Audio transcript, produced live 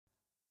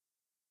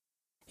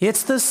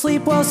It's the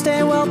Sleep Well,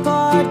 Stay Well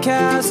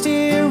podcast.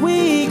 Here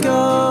we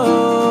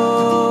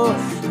go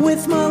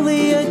with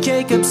Malia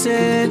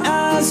Jacobson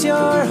as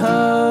your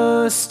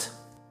host.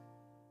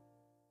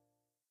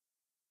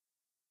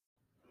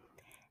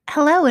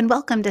 Hello and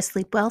welcome to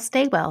Sleep Well,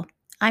 Stay Well.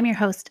 I'm your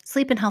host,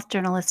 sleep and health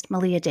journalist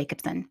Malia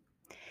Jacobson.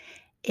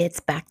 It's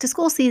back to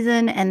school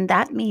season, and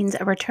that means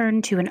a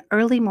return to an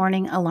early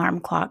morning alarm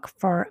clock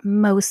for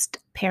most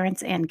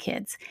parents and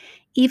kids,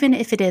 even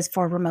if it is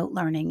for remote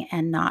learning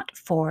and not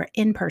for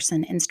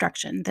in-person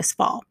instruction this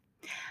fall.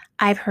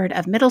 I've heard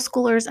of middle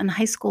schoolers and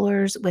high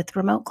schoolers with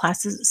remote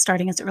classes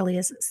starting as early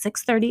as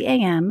 6:30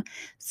 a.m.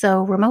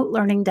 So remote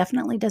learning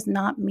definitely does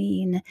not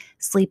mean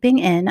sleeping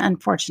in,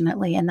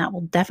 unfortunately, and that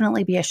will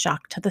definitely be a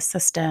shock to the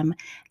system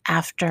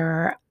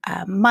after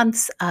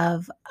months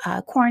of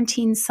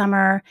quarantine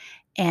summer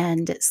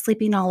and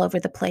sleeping all over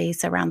the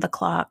place around the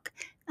clock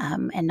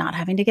and not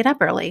having to get up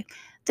early.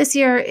 This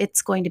year,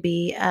 it's going to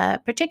be a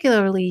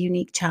particularly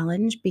unique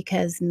challenge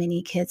because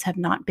many kids have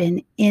not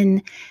been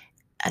in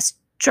a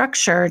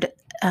structured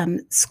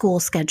school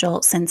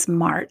schedule since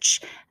March.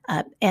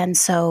 And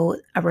so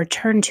a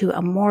return to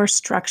a more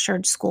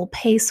structured school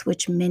pace,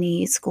 which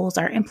many schools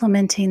are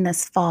implementing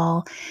this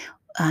fall,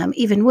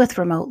 even with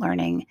remote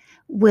learning,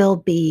 will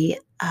be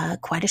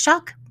quite a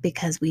shock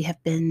because we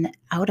have been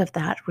out of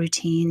that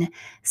routine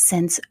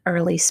since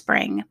early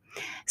spring.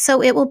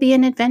 So it will be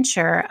an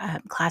adventure.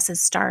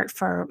 Classes start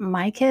for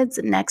my kids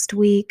next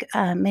week,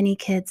 many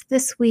kids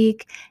this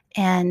week,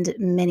 and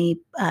many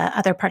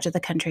other parts of the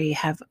country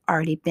have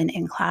already been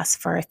in class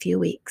for a few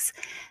weeks.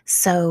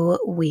 So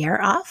we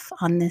are off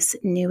on this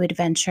new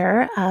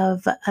adventure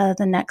of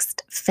the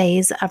next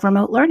phase of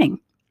remote learning.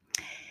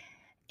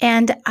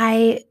 And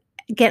I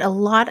get a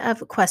lot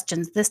of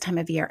questions this time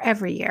of year,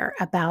 every year,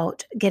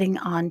 about getting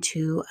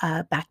onto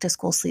a back to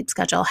school sleep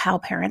schedule, how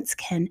parents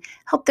can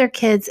help their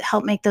kids,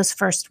 help make those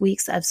first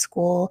weeks of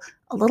school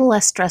a little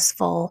less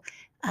stressful,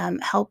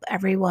 help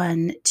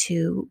everyone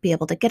to be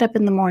able to get up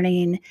in the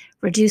morning,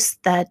 reduce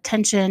the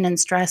tension and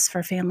stress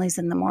for families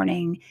in the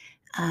morning,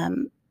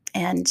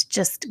 and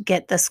just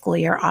get the school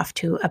year off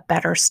to a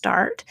better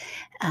start.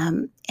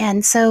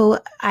 And so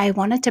I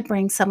wanted to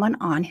bring someone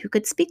on who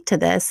could speak to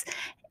this.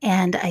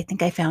 And I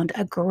think I found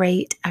a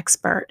great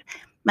expert.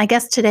 My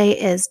guest today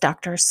is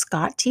Dr.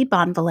 Scott T.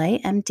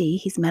 Bonvillain, MD.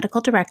 He's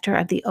medical director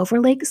of the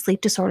Overlake Sleep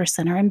Disorder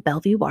Center in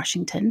Bellevue,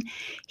 Washington.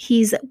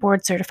 He's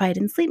board certified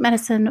in sleep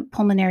medicine,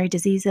 pulmonary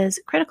diseases,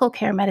 critical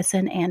care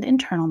medicine, and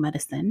internal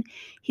medicine.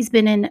 He's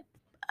been in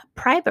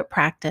private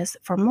practice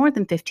for more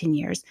than 15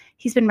 years.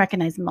 He's been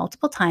recognized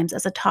multiple times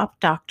as a top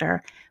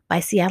doctor by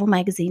Seattle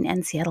Magazine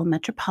and Seattle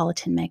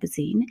Metropolitan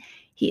Magazine.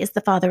 He is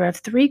the father of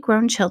 3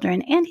 grown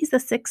children, and he's a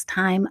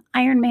 6-time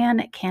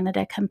Ironman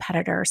Canada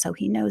competitor. So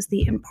he knows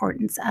the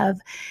importance of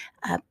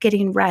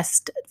getting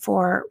rest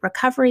for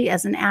recovery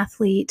as an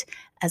athlete,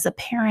 as a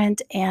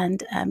parent,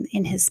 and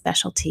in his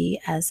specialty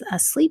as a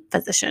sleep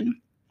physician.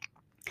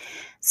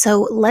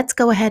 So let's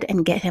go ahead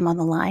and get him on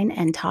the line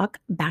and talk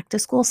back to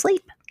school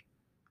sleep.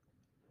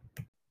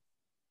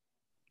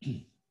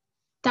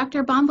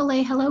 Dr.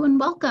 Bonvillain, hello and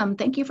welcome.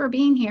 Thank you for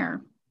being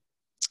here.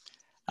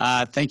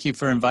 Thank you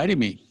for inviting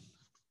me.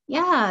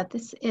 Yeah,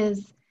 this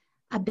is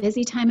a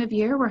busy time of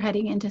year. We're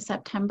heading into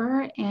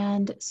September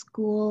and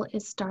school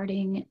is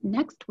starting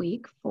next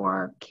week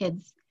for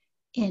kids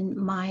in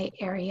my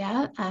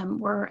area.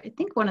 We're, I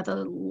think, one of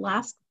the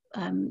last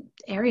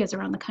areas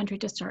around the country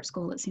to start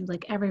school. It seems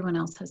like everyone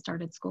else has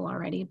started school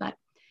already, but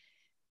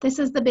this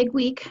is the big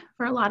week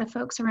for a lot of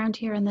folks around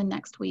here, and then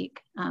next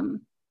week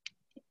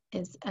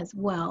is as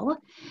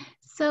well.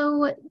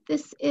 So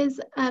this is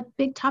a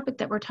big topic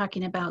that we're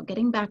talking about,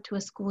 getting back to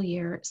a school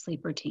year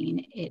sleep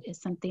routine. It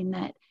is something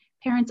that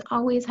parents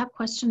always have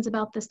questions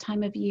about this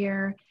time of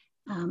year.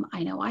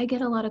 I know I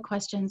get a lot of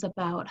questions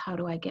about how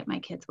do I get my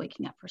kids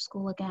waking up for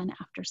school again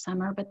after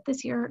summer, but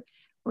this year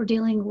we're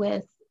dealing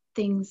with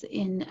things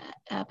in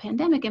a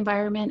pandemic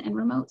environment and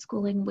remote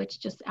schooling, which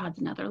just adds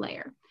another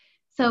layer.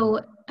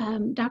 So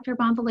Dr.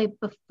 Bonvillain,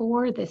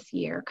 before this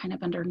year, kind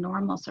of under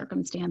normal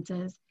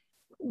circumstances,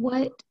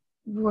 what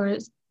were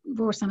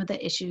some of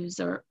the issues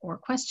or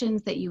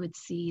questions that you would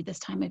see this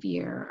time of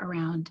year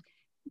around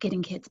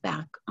getting kids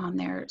back on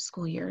their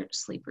school year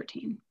sleep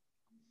routine?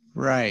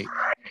 Right.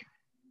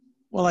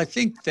 Well, I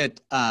think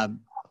that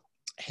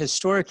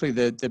historically,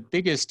 the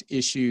biggest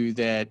issue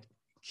that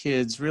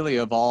kids really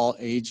of all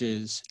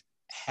ages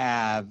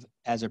have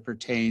as it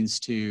pertains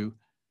to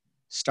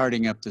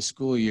starting up the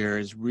school year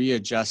is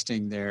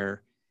readjusting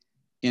their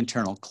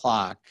internal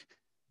clock,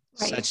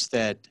 right, such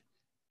that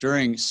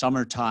during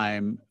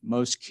summertime,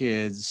 most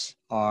kids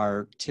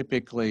are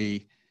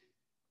typically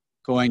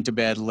going to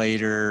bed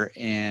later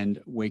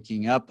and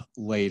waking up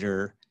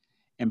later.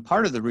 And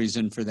part of the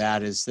reason for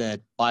that is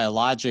that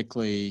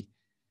biologically,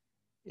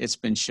 it's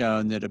been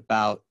shown that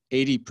about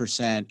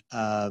 80%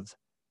 of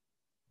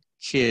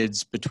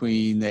kids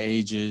between the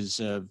ages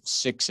of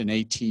 6 and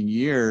 18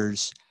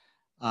 years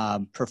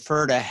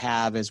prefer to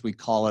have, as we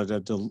call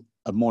it,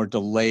 a more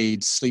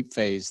delayed sleep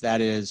phase.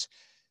 That is,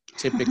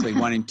 typically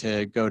wanting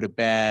to go to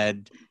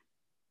bed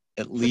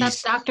at So that's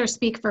least. doctor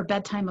speak for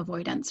bedtime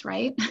avoidance,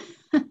 right?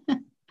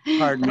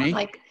 Pardon That's me?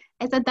 like,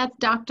 I said that's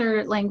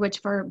doctor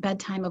language for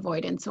bedtime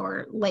avoidance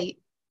or late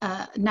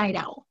night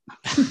owl.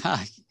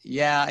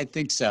 Yeah, I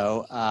think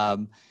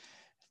so.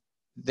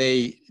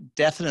 They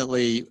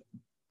definitely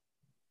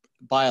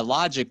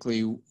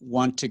biologically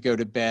want to go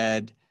to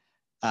bed,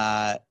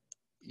 uh,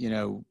 you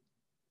know,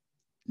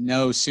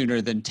 no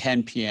sooner than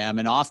 10 p.m.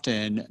 and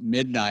often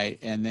midnight.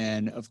 And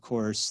then, of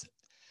course,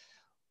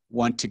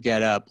 want to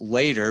get up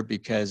later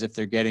because if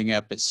they're getting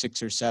up at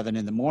 6 or 7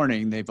 in the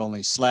morning, they've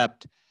only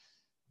slept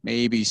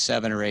maybe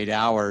 7 or 8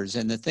 hours.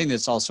 And the thing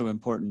that's also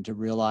important to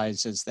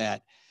realize is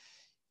that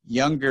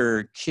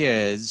younger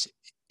kids,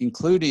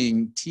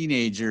 including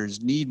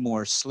teenagers, need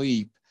more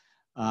sleep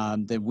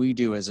than we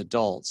do as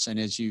adults. And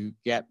as you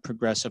get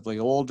progressively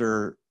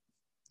older,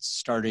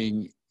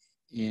 starting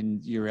in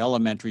your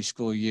elementary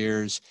school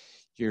years,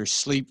 your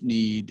sleep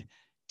need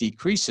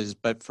decreases.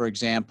 But for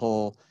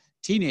example,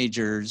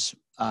 teenagers,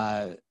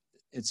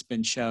 it's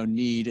been shown,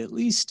 need at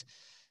least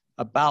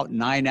about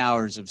 9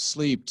 hours of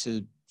sleep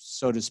to,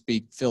 so to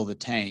speak, fill the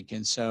tank.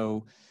 And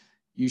so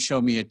you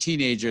show me a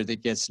teenager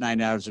that gets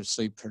 9 hours of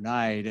sleep per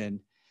night, and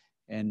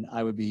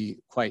I would be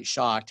quite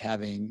shocked,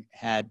 having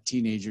had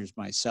teenagers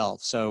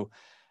myself. So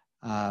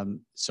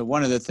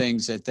one of the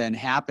things that then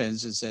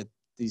happens is that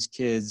these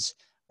kids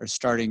are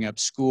starting up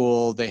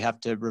school. They have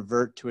to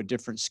revert to a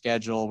different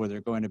schedule where they're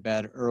going to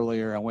bed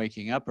earlier and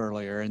waking up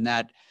earlier. And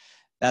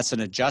that's an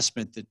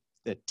adjustment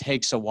that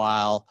takes a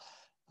while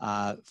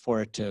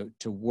for it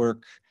to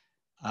work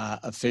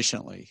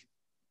efficiently.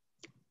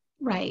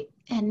 Right.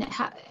 And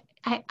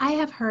I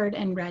have heard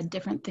and read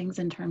different things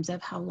in terms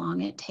of how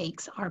long it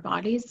takes our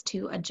bodies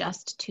to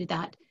adjust to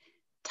that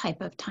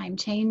type of time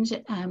change,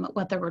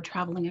 whether we're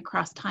traveling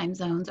across time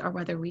zones or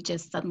whether we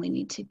just suddenly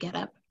need to get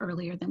up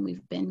earlier than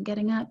we've been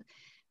getting up.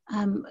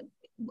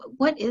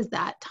 What is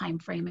that time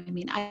frame? I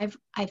mean, I've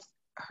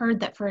heard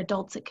that for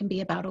adults it can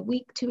be about a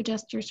week to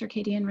adjust your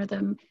circadian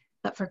rhythm,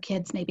 but for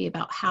kids maybe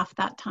about half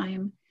that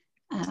time.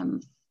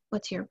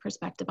 What's your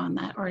perspective on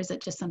that? Or is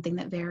it just something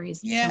that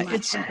varies so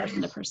much from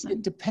person to person?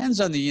 It depends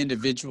on the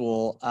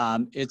individual.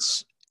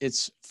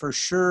 It's for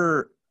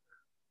sure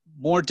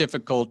more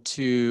difficult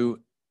to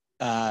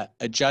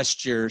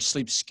adjust your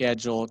sleep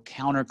schedule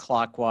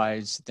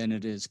counterclockwise than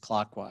it is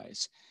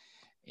clockwise.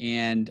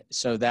 And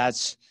so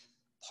that's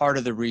part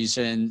of the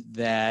reason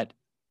that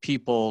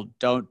people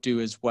don't do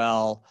as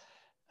well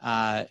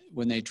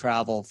when they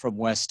travel from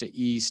west to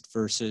east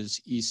versus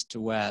east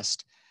to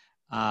west.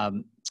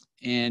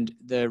 And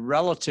the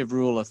relative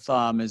rule of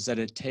thumb is that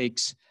it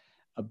takes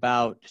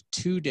about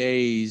 2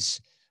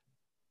 days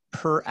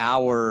per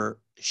hour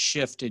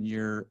shift in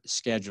your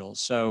schedule.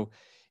 So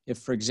if,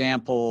 for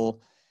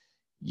example,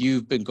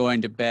 you've been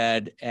going to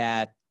bed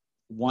at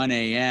 1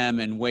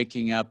 a.m. and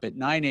waking up at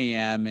 9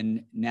 a.m.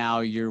 and now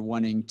you're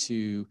wanting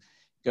to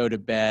go to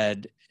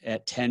bed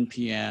at 10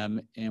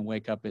 p.m. and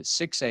wake up at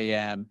 6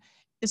 a.m.,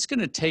 it's going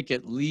to take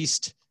at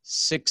least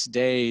 6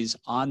 days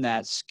on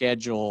that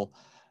schedule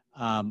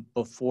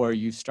before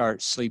you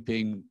start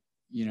sleeping,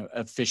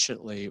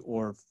 efficiently,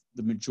 or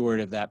the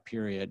majority of that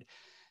period.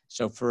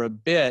 So for a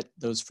bit,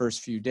 those first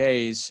few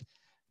days,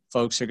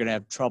 folks are going to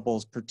have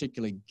troubles,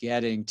 particularly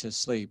getting to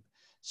sleep.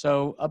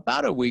 So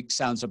about a week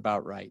sounds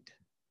about right.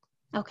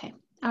 Okay.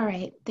 All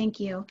right. Thank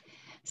you.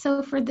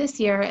 So for this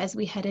year, as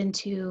we head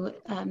into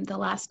the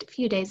last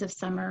few days of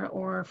summer,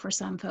 or for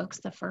some folks,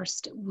 the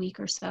first week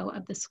or so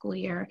of the school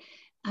year,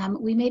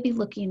 we may be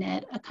looking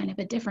at a kind of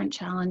a different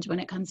challenge when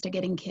it comes to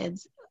getting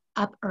kids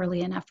up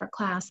early enough for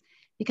class,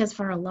 because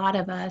for a lot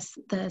of us,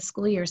 the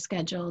school year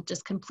schedule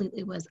just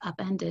completely was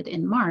upended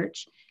in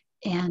March,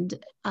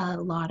 and a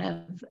lot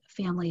of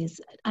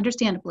families,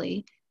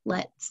 understandably,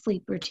 let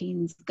sleep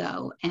routines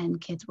go,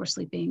 and kids were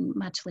sleeping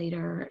much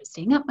later,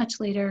 staying up much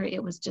later.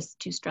 It was just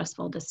too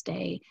stressful to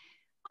stay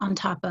on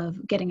top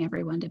of getting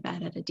everyone to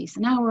bed at a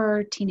decent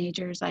hour.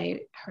 Teenagers, I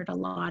heard a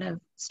lot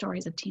of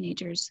stories of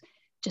teenagers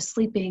just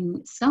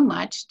sleeping so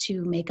much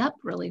to make up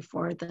really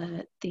for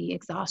the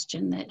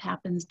exhaustion that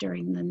happens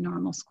during the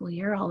normal school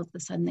year. All of a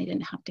sudden they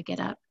didn't have to get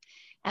up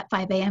at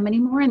 5 a.m.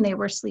 anymore, and they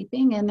were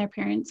sleeping and their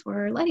parents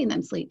were letting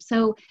them sleep.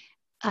 So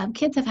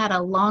kids have had a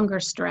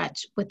longer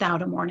stretch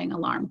without a morning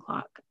alarm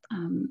clock,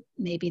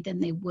 maybe than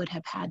they would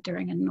have had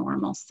during a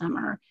normal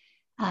summer.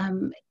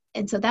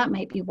 And so that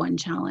might be one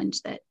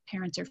challenge that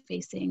parents are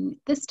facing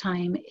this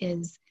time,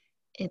 is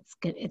it's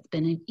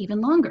been even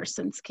longer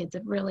since kids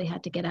have really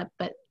had to get up.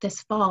 But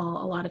this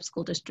fall, a lot of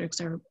school districts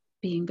are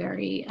being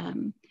very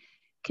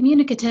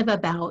communicative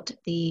about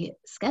the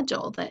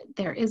schedule, that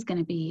there is going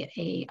to be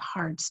a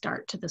hard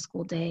start to the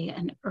school day,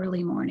 an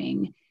early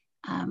morning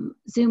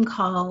Zoom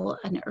call,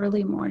 an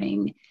early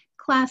morning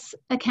class.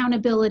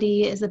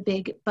 Accountability is a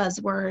big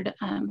buzzword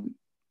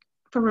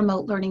for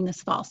remote learning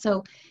this fall.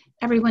 So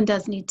everyone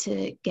does need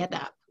to get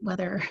up,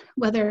 whether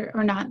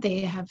or not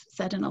they have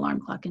set an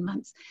alarm clock in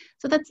months.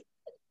 So that's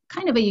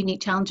kind of a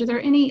unique challenge. Are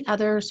there any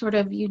other sort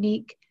of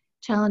unique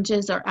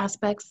challenges or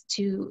aspects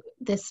to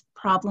this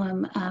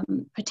problem,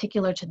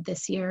 particular to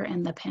this year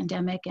and the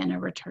pandemic and a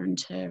return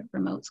to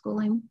remote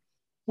schooling?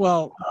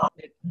 Well,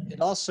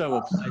 it also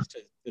applies to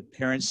the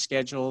parents'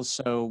 schedules.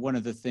 So one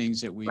of the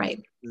things that we're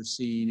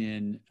seeing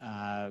in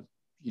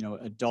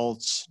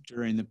adults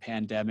during the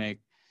pandemic,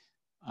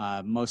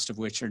 most of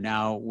which are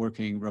now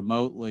working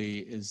remotely,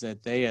 is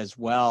that they as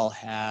well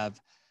have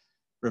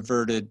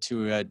reverted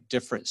to a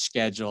different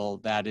schedule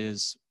that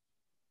is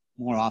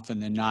more often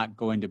than not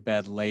going to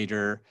bed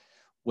later,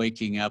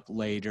 waking up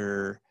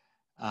later,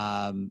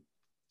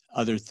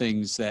 other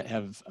things that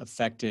have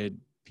affected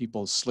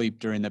people's sleep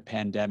during the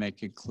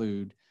pandemic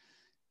include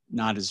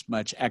not as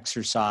much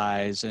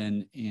exercise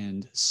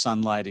and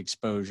sunlight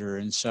exposure.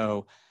 And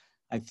so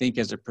I think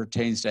as it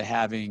pertains to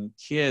having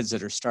kids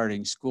that are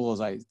starting schools,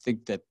 I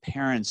think that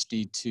parents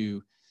need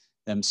to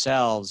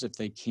themselves, if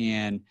they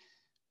can,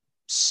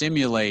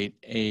 simulate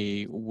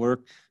a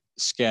work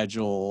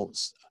schedule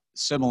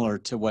similar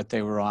to what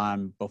they were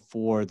on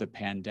before the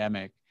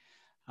pandemic.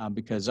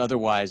 Because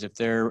otherwise, if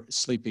they're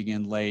sleeping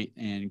in late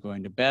and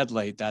going to bed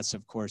late, that's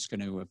of course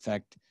going to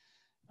affect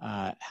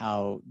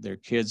how their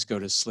kids go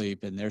to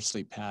sleep and their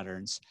sleep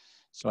patterns.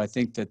 So I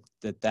think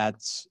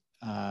that's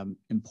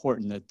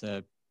important, that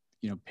the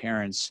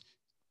parents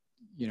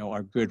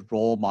are good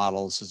role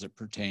models as it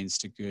pertains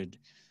to good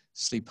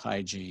sleep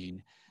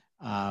hygiene.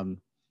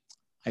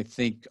 I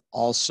think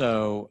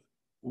also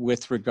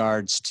with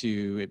regards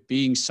to it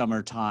being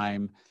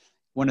summertime,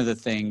 one of the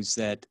things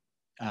that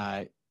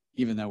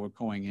even though we're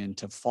going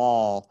into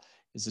fall,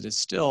 is that it's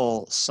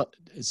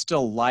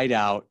still light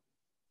out,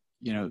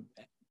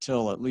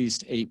 till at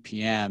least 8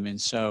 p.m. And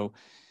so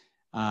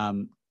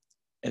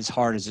as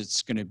hard as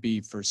it's going to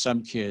be for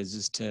some kids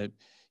is to,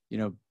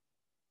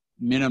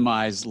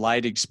 minimize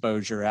light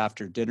exposure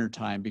after dinner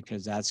time,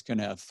 because that's going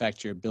to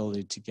affect your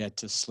ability to get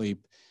to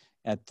sleep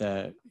at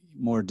the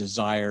more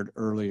desired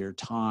earlier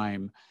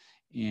time.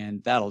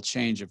 And that'll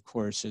change, of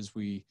course, as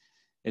we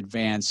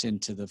advance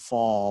into the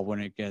fall when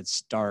it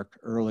gets dark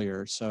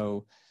earlier.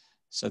 So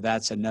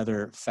that's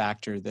another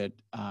factor that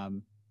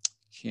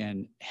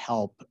can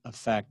help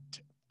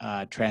affect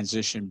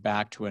transition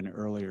back to an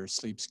earlier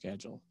sleep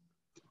schedule.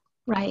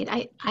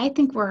 Right. I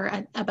think we're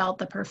at about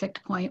the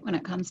perfect point when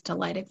it comes to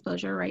light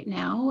exposure right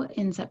now.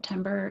 In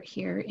September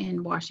here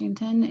in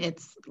Washington,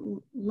 it's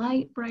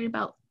light right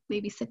about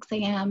maybe 6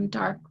 a.m.,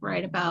 dark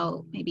right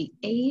about maybe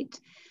 8.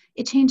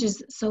 It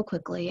changes so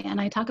quickly,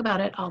 and I talk about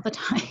it all the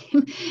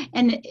time.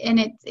 and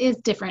it is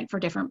different for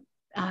different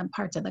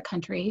parts of the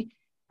country,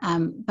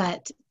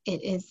 but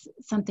it is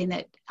something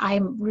that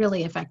I'm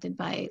really affected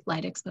by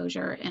light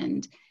exposure,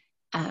 and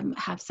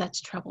have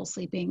such trouble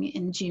sleeping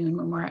in June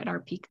when we're at our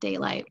peak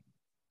daylight.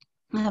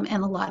 And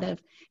a lot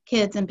of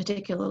kids, and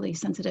particularly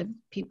sensitive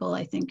people,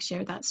 I think,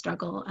 share that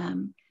struggle.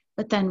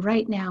 But then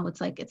right now,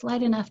 it's like it's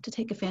light enough to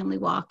take a family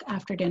walk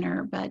after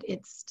dinner, but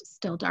it's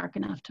still dark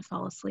enough to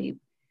fall asleep,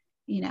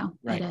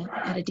 right,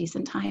 at a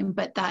decent time.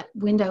 But that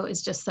window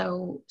is just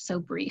so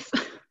brief.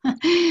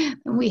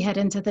 We head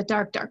into the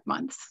dark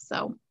months.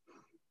 So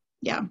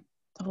yeah,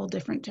 it's a whole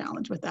different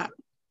challenge with that.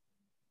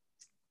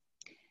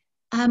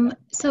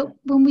 So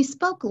when we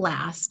spoke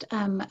last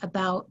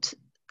about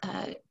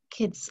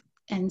kids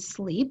and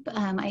sleep,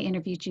 I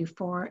interviewed you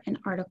for an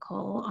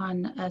article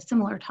on a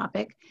similar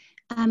topic.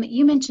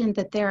 You mentioned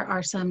that there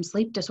are some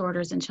sleep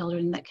disorders in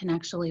children that can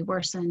actually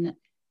worsen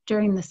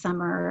during the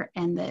summer,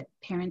 and that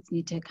parents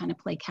need to kind of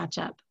play catch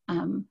up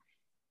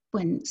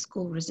when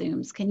school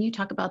resumes. Can you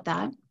talk about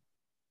that?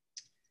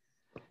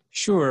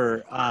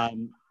 Sure.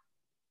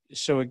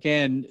 So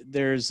again,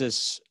 there's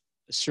this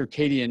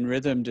circadian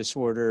rhythm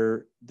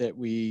disorder that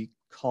we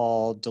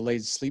call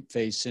delayed sleep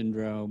phase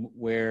syndrome,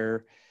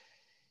 where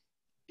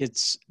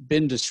it's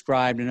been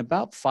described in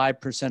about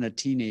 5% of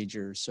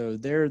teenagers. So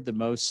they're the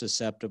most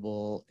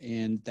susceptible.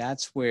 And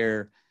that's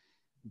where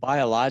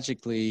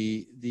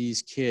biologically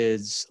these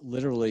kids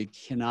literally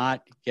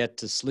cannot get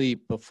to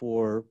sleep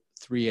before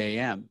 3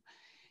 a.m.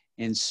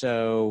 And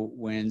so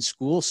when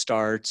school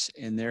starts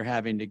and they're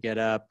having to get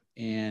up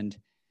and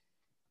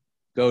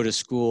go to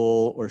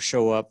school or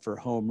show up for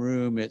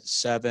homeroom at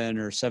 7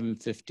 or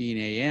 7:15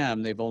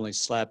 a.m., they've only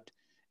slept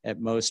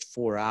at most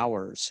 4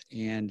 hours.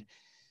 And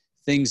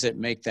things that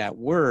make that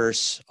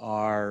worse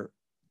are,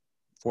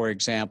 for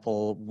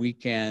example,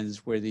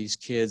 weekends where these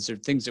kids, are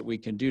things that we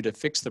can do to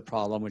fix the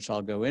problem, which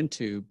I'll go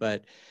into,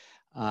 but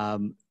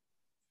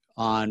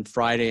on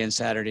Friday and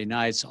Saturday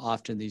nights,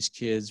 often these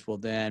kids will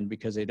then,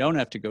 because they don't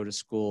have to go to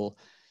school,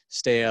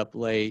 stay up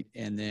late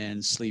and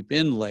then sleep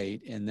in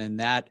late. And then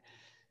that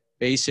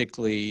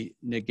basically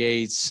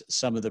negates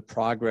some of the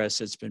progress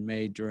that's been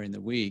made during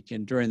the week.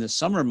 And during the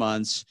summer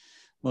months,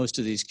 most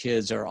of these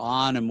kids are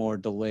on a more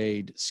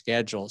delayed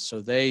schedule.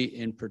 So they,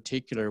 in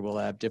particular, will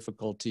have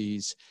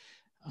difficulties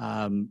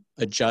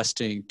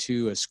adjusting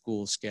to a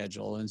school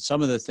schedule. And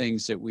some of the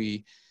things that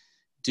we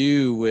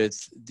do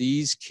with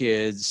these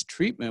kids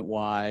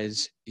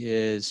treatment-wise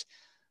is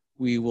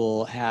we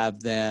will have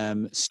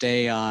them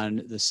stay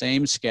on the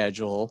same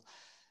schedule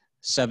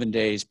 7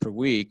 days per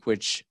week,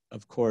 which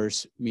of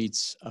course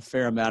meets a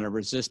fair amount of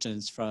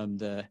resistance from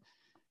the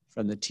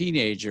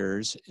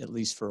teenagers, at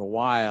least for a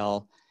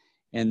while.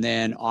 And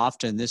then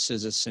often this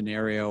is a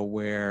scenario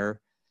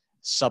where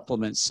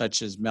supplements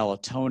such as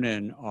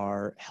melatonin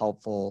are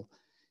helpful,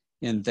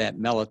 in that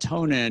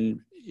melatonin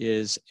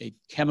is a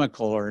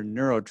chemical or a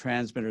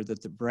neurotransmitter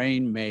that the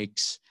brain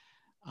makes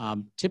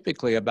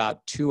typically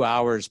about 2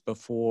 hours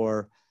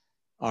before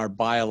our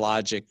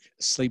biologic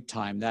sleep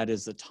time. That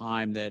is the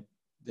time that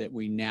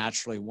we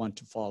naturally want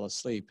to fall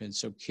asleep. And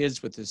so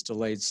kids with this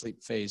delayed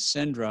sleep phase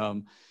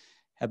syndrome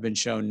have been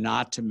shown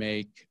not to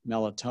make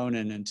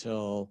melatonin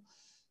until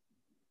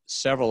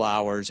several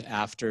hours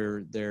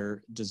after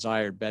their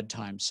desired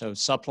bedtime. So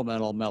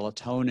supplemental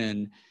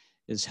melatonin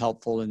is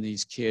helpful in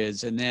these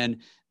kids. And then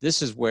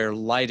this is where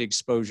light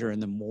exposure in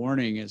the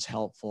morning is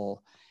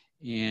helpful.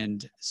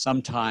 And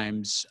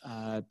sometimes,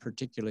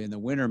 particularly in the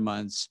winter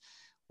months,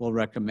 we'll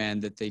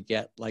recommend that they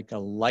get like a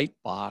light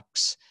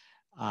box.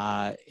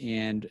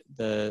 And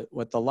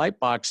what the light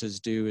boxes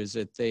do is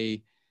that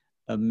they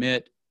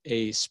emit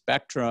a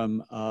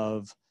spectrum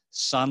of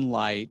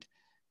sunlight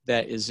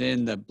that is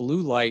in the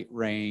blue light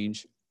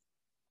range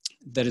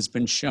that has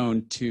been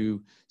shown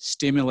to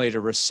stimulate a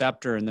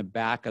receptor in the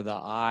back of the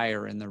eye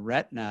or in the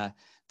retina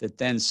that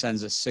then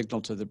sends a signal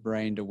to the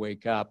brain to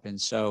wake up. And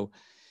so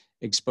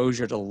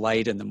exposure to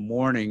light in the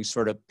morning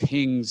sort of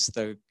pings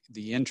the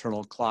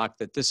internal clock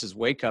that this is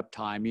wake up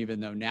time, even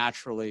though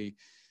naturally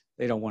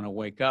they don't want to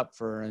wake up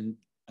for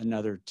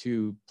another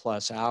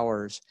 2+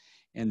 hours.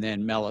 And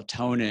then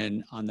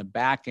melatonin on the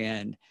back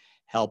end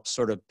helps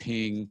sort of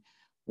ping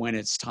when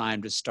it's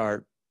time to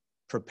start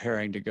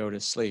preparing to go to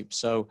sleep.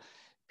 So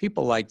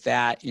people like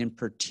that in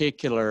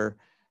particular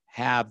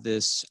have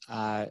this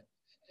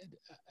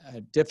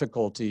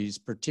difficulties,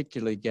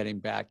 particularly getting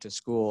back to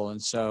school.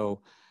 And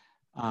so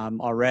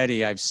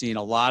already I've seen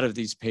a lot of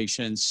these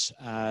patients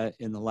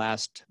in the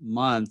last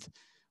month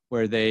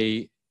where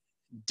they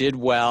did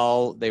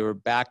well, they were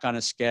back on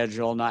a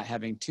schedule, not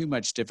having too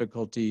much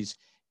difficulties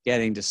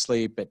getting to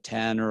sleep at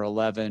 10 or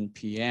 11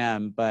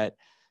 p.m., but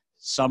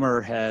summer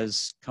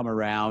has come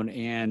around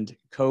and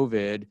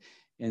COVID,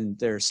 and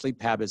their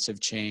sleep habits have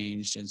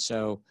changed. And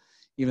so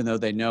even though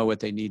they know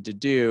what they need to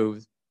do,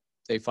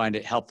 they find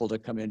it helpful to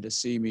come in to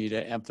see me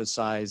to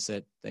emphasize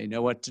that they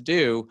know what to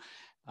do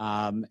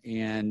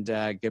and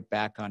get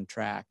back on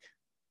track.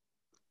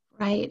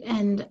 Right.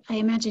 And I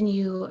imagine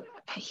you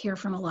hear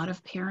from a lot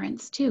of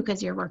parents too,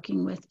 because you're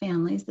working with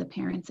families, the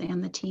parents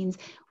and the teens.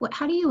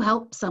 How do you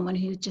help someone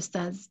who just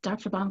says,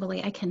 Dr.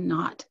 Bonville, I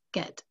cannot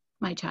get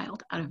my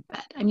child out of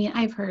bed? I mean,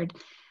 I've heard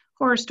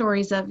horror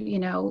stories of,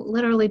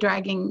 literally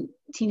dragging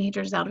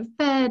teenagers out of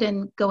bed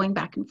and going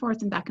back and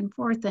forth and back and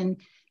forth. And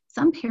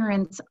some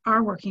parents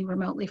are working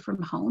remotely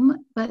from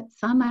home, but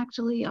some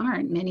actually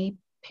aren't. Many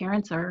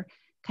parents are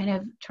kind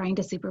of trying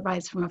to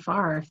supervise from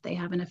afar if they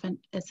have an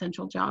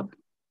essential job,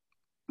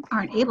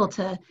 aren't able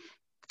to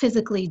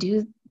physically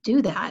do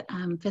that,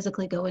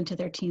 physically go into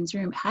their teen's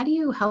room. How do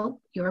you help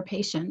your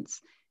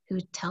patients who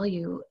tell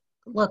you,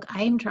 look,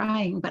 I am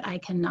trying, but I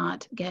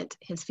cannot get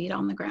his feet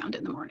on the ground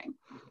in the morning?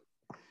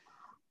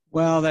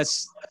 Well,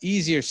 that's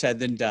easier said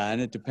than done.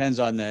 It depends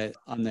on the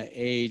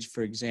age.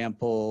 For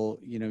example,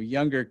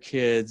 younger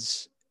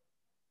kids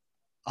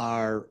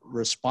are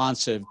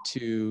responsive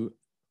to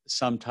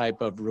some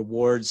type of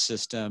reward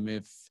system.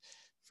 If,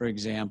 for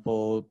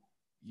example,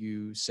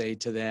 you say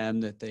to them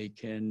that they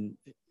can,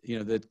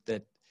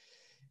 that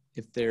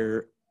if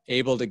they're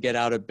able to get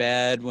out of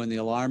bed when the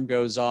alarm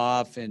goes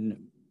off and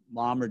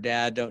mom or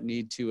dad don't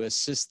need to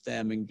assist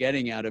them in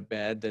getting out of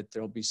bed, that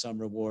there'll be some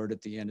reward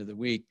at the end of the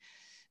week.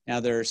 Now,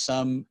 there are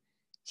some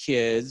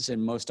kids,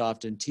 and most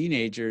often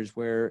teenagers,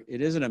 where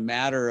it isn't a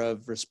matter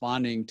of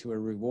responding to a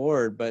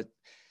reward, but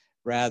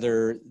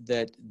rather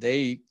that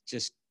they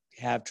just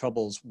have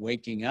troubles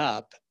waking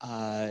up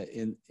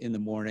in the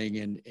morning,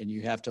 and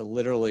you have to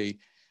literally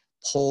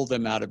pull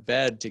them out of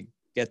bed to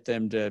get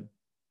them to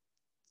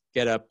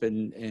get up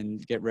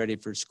and get ready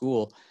for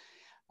school.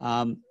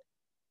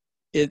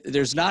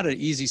 There's not an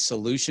easy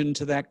solution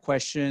to that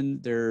question.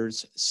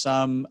 There's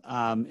some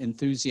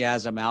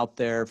enthusiasm out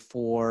there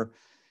for,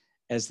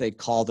 as they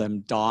call them,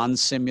 dawn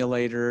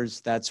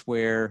simulators. That's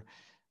where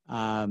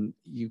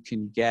you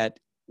can get,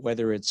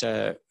 whether it's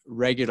a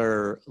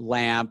regular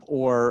lamp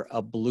or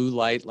a blue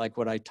light like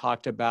what I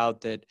talked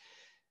about that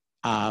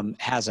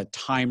has a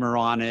timer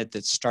on it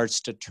that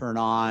starts to turn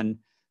on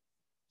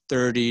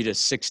 30 to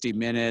 60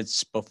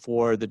 minutes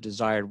before the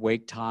desired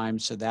wake time.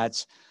 So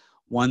that's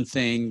one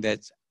thing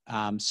that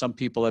some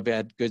people have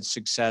had good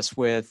success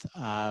with.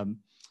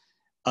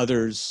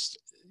 Others,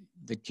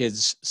 the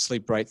kids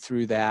sleep right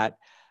through that.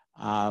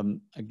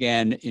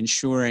 Again,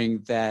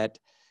 ensuring that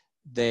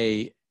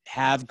they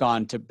have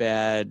gone to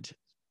bed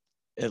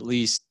at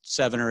least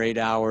 7 or 8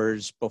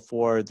 hours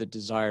before the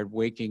desired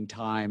waking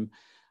time,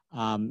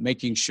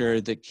 making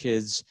sure that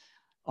kids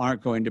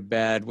aren't going to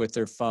bed with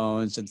their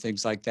phones and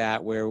things like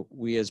that, where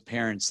we as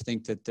parents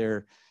think that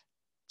they're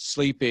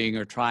sleeping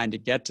or trying to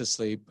get to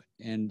sleep,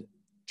 and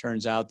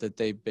turns out that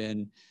they've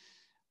been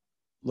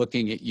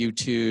looking at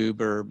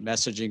YouTube or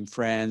messaging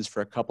friends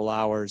for a couple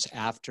hours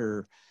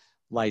after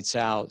lights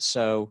out.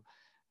 So,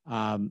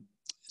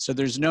 so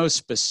there's no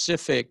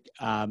specific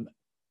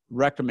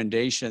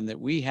recommendation that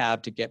we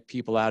have to get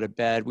people out of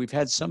bed. We've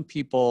had some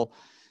people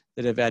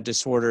that have had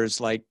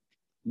disorders like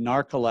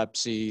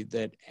narcolepsy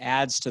that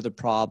adds to the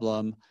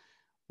problem,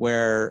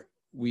 where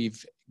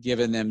we've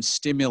given them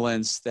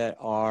stimulants that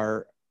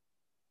are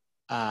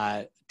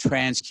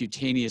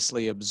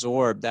transcutaneously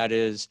absorbed. That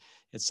is,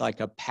 it's like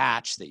a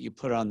patch that you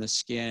put on the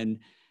skin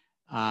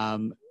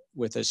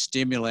with a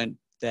stimulant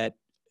that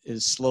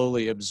is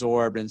slowly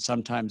absorbed. And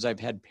sometimes I've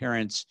had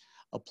parents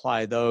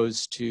apply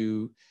those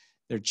to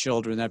their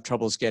children that have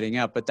troubles getting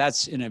up, but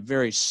that's in a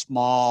very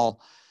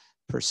small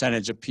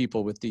percentage of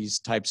people with these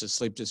types of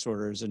sleep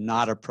disorders, and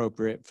not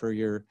appropriate for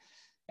your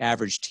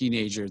average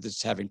teenager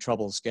that's having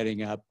troubles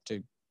getting up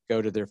to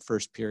go to their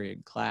first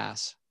period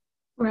class.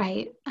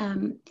 Right.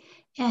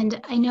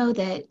 And I know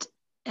that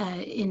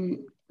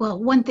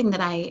one thing that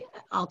I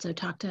also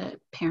talk to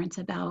parents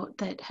about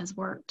that has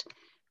worked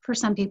for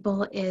some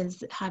people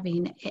is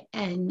having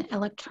an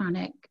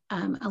electronic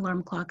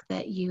alarm clock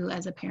that you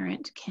as a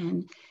parent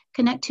can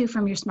connect to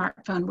from your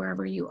smartphone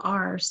wherever you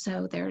are.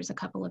 So there's a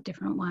couple of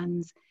different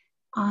ones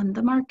on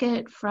the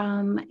market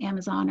from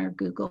Amazon or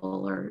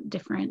Google or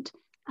different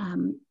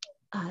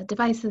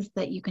devices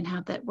that you can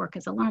have that work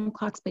as alarm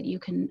clocks, but you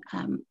can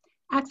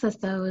access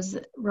those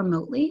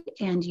remotely,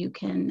 and you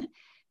can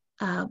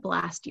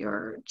blast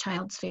your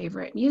child's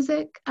favorite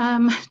music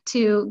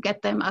to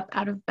get them up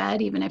out of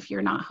bed, even if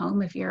you're not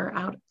home, if you're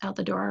out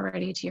the door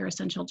already to your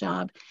essential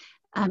job.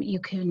 You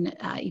can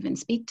even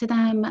speak to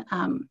them.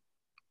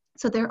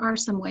 So there are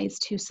some ways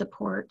to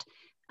support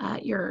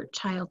your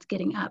child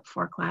getting up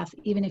for class,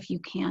 even if you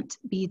can't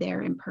be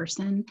there in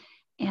person.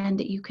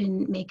 And you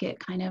can make it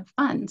kind of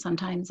fun.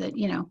 Sometimes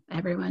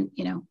everyone,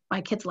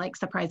 my kids like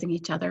surprising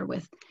each other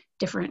with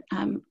different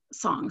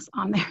songs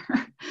on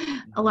their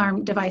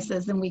alarm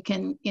devices, and we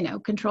can,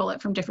 control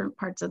it from different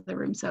parts of the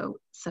room. So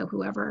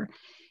whoever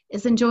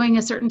is enjoying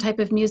a certain type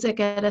of music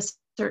at a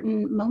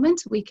certain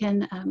moment, we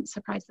can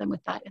surprise them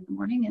with that in the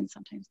morning. And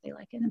sometimes they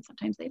like it and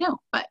sometimes they don't.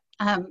 But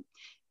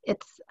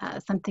it's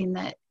something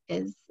that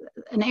is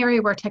an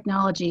area where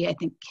technology, I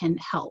think, can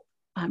help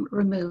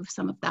remove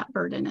some of that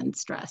burden and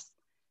stress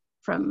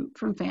from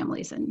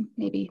families, and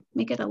maybe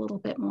make it a little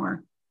bit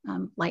more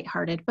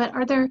lighthearted. But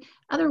are there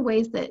other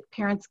ways that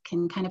parents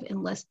can kind of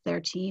enlist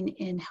their teen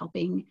in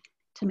helping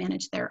to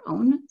manage their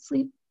own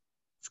sleep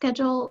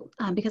schedule?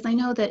 Because I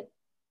know that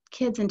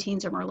kids and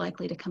teens are more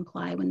likely to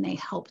comply when they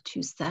help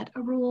to set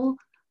a rule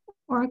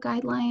or a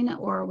guideline,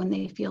 or when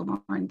they feel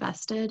more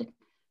invested.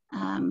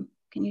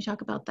 Can you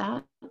talk about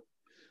that?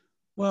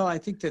 Well, I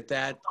think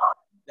that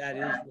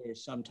is where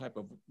some type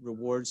of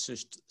reward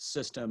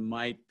system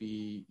might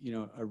be,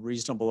 a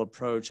reasonable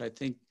approach. I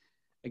think,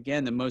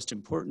 again, the most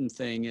important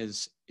thing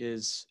is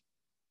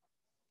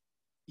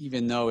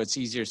even though it's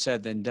easier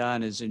said than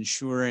done, is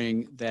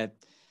ensuring that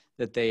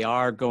they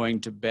are going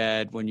to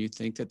bed when you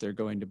think that they're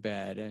going to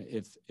bed.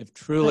 If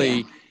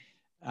truly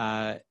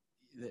a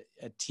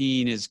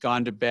teen has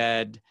gone to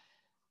bed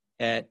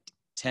at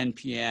 10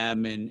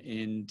 p.m.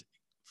 and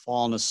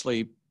fallen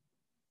asleep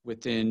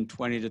within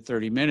 20 to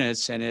 30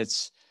 minutes, and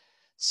it's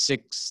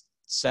 6,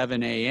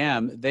 7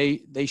 a.m.,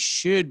 they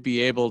should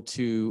be able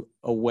to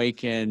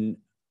awaken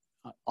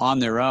on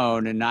their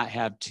own and not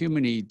have too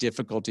many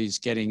difficulties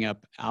getting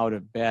up out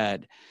of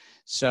bed.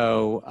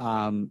 So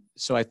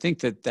I think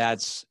that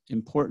that's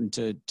important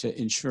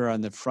to ensure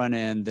on the front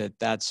end that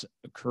that's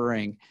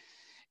occurring.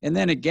 And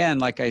then again,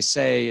 like I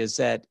say, is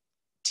that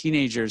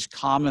teenagers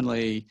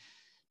commonly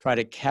try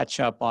to catch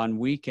up on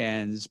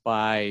weekends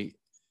by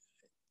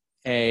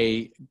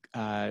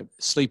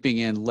sleeping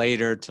in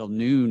later till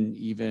noon,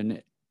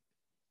 even.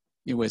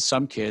 With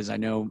some kids, I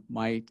know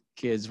my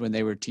kids when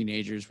they were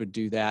teenagers would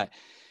do that.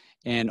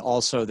 And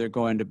also they're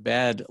going to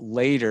bed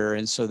later.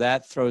 And so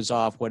that throws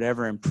off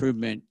whatever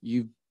improvement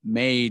you've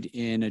made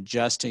in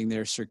adjusting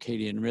their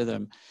circadian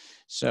rhythm.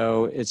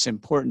 So it's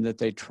important that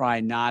they try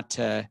not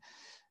to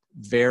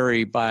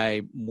vary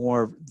by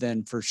more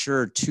than, for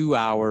sure, 2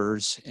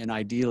 hours, and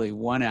ideally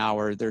 1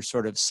 hour, their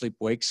sort of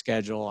sleep-wake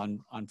schedule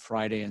on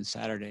Friday and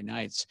Saturday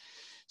nights.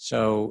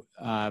 So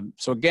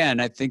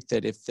again, I think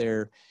that if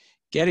they're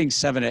getting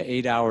 7 to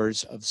 8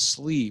 hours of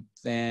sleep,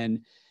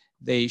 then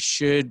they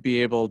should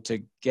be able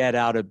to get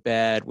out of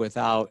bed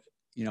without,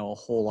 a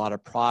whole lot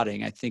of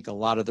prodding. I think a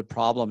lot of the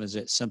problem is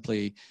that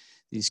simply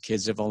these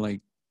kids have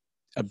only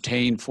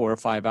obtained 4 or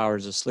 5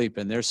 hours of sleep,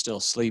 and they're still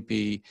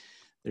sleepy.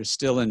 They're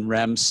still in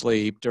REM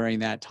sleep during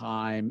that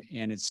time,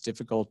 and it's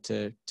difficult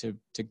to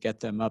get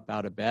them up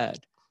out of bed.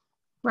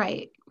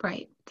 Right.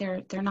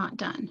 They're not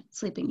done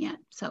sleeping yet.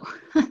 So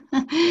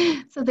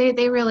so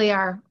they really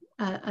are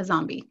a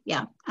zombie.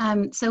 Yeah.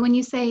 So when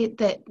you say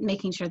that,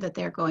 making sure that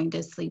they're going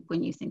to sleep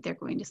when you think they're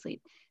going to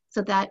sleep,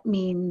 so that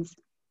means,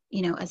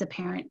 as a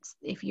parent,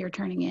 if you're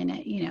turning in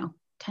at,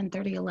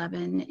 10:30,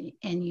 11,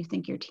 and you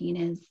think your teen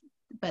is,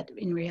 but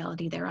in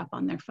reality, they're up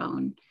on their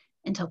phone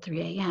until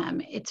 3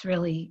 a.m., it's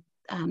really,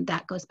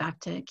 that goes back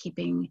to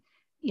keeping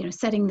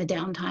setting the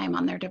downtime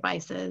on their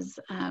devices,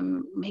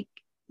 make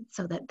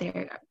so that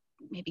they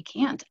maybe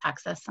can't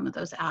access some of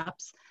those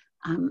apps,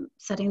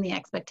 setting the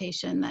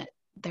expectation that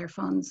their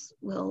phones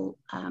will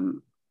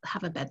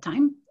have a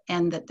bedtime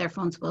and that their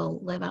phones will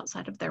live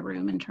outside of their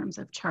room in terms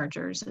of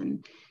chargers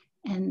and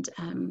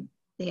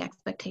the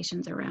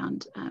expectations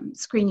around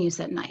screen use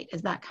at night.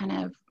 Is that kind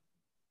of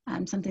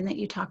something that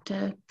you talk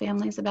to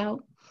families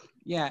about?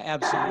 Yeah,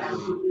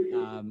 absolutely.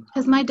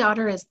 Because my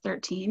daughter is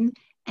 13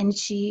 and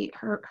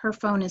her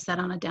phone is set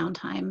on a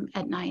downtime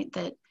at night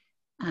that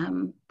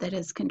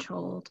is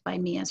controlled by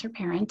me as her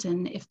parent.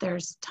 And if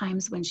there's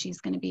times when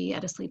she's going to be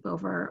at a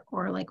sleepover,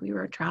 or like we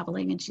were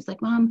traveling and she's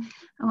like, Mom,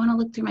 I want to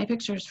look through my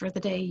pictures for the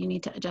day. You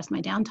need to adjust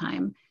my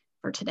downtime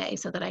for today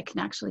so that I can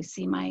actually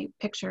see my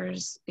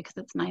pictures, because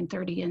it's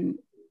 9:30 and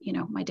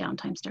my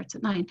downtime starts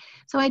at 9.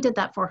 So I did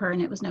that for her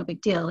and it was no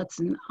big deal. It's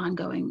an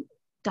ongoing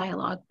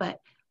dialogue. But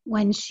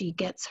when she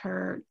gets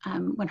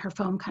when her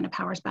phone kind of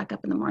powers back up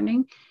in the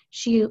morning,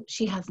 she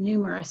has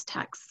numerous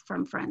texts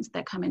from friends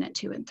that come in at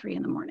 2 and 3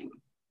 in the morning.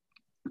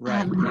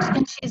 Right.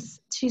 And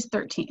she's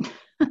 13.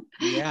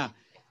 Yeah.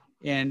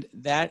 And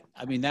that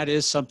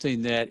is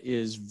something that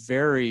is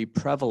very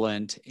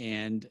prevalent,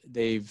 and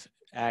they've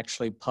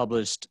actually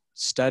published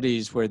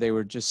studies where they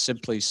were just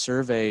simply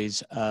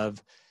surveys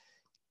of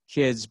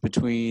kids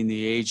between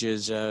the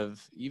ages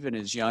of even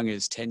as young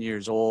as 10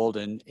 years old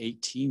and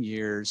 18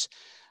 years,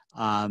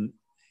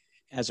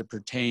 as it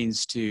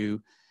pertains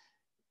to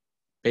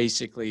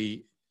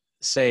basically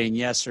saying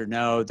yes or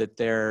no that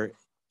they're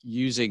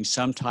using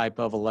some type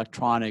of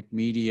electronic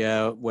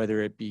media,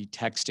 whether it be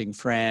texting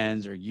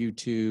friends or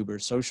YouTube or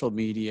social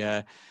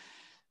media,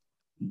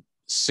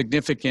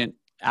 significant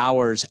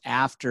hours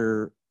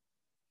after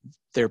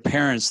their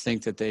parents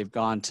think that they've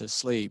gone to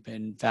sleep.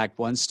 In fact,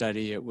 one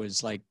study, it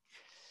was like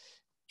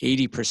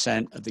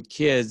 80% of the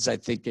kids, I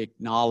think,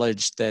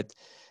 acknowledged that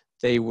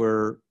they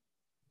were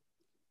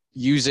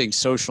using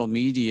social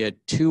media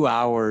 2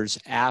 hours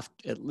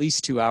after, at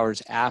least 2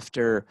 hours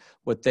after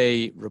what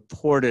they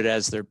reported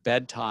as their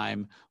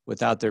bedtime,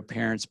 without their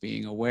parents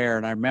being aware.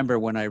 And I remember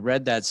when I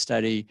read that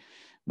study,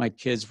 my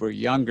kids were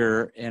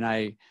younger, and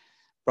I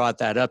brought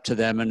that up to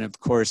them. And of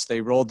course, they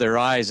rolled their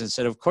eyes and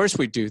said, of course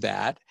we do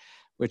that,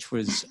 which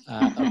was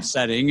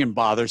upsetting and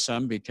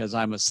bothersome because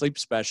I'm a sleep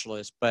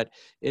specialist. But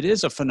it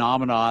is a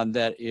phenomenon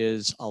that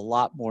is a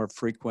lot more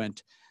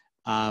frequent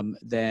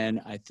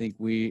than I think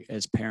we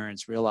as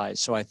parents realize.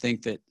 So I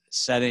think that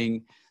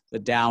setting the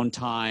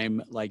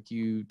downtime like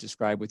you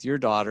described with your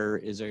daughter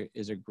is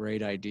a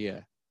great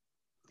idea.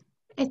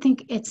 I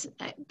think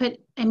but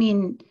I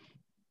mean,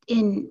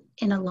 in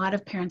a lot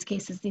of parents'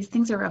 cases, these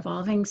things are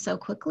evolving so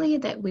quickly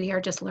that we are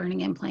just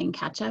learning and playing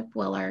catch up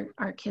while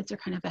our kids are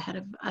kind of ahead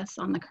of us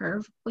on the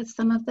curve with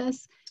some of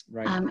this.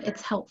 Right.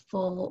 It's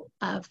helpful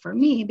for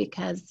me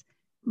because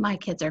my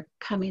kids are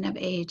coming of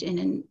age in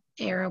an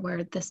era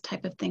where this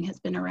type of thing has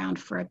been around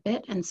for a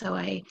bit. And so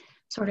I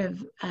sort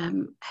of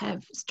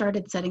have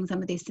started setting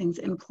some of these things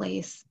in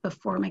place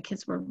before my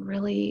kids were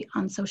really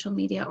on social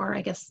media, or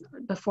I guess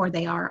before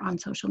they are on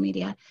social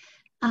media.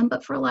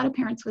 But for a lot of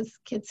parents with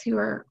kids who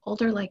are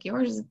older like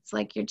yours, it's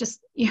like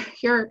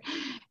you're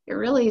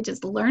really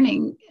just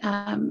learning.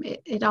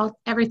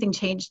 Everything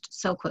changed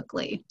so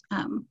quickly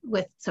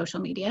with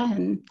social media,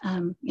 and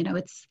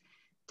it's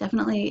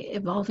definitely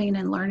evolving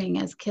and learning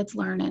as kids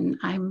learn, and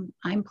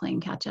I'm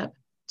playing catch up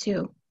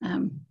too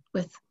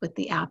with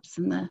the apps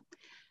and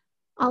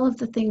all of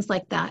the things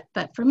like that.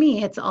 But for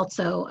me, it's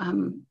also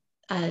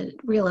a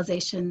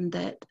realization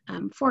that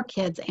for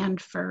kids and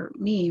for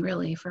me,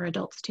 really for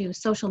adults too,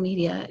 social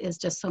media is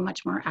just so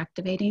much more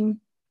activating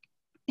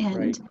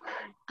and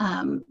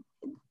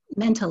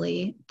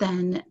mentally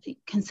than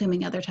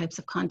consuming other types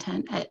of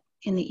content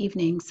in the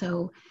evening.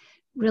 So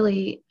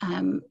really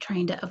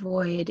trying to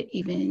avoid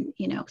even,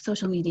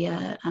 social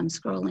media,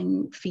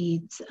 scrolling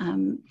feeds,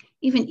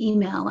 even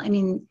email. I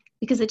mean,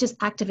 because it just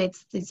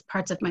activates these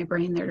parts of my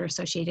brain that are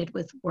associated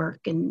with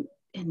work and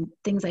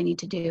things I need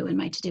to do in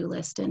my to-do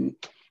list and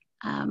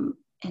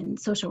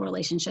social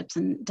relationships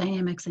and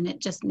dynamics. And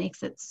it just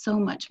makes it so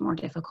much more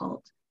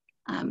difficult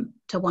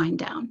to wind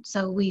down.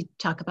 So we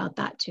talk about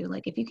that too.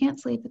 Like, if you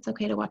can't sleep, it's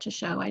okay to watch a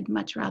show. I'd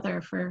much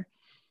rather for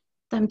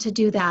them to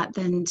do that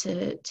than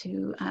to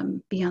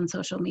be on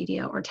social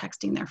media or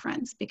texting their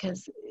friends,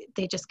 because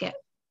they just get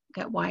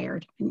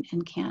wired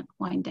and can't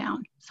wind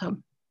down. So,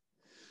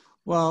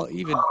 well,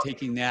 even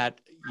taking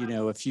that,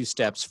 a few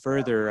steps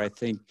further, I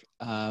think,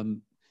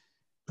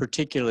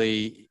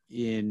 particularly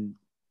in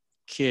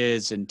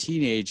kids and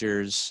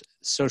teenagers,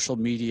 social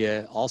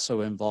media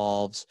also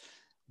involves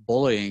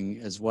bullying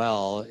as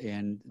well,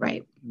 and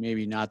right.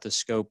 Maybe not the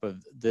scope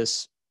of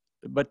this,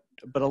 but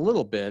a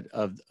little bit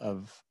of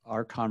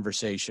our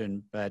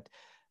conversation, but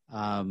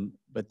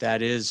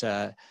that is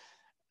a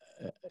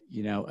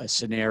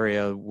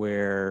scenario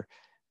where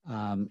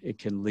it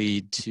can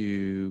lead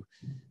to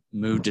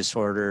mood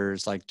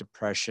disorders like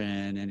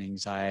depression and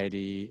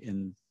anxiety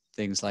and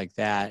things like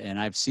that. And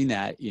I've seen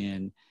that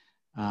in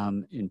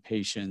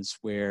patients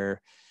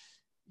where,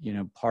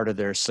 part of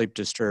their sleep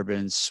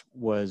disturbance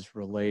was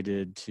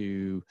related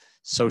to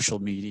social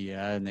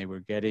media, and they were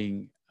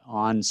getting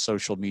on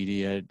social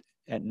media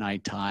at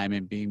nighttime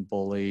and being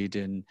bullied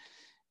and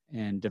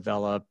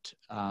developed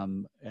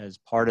as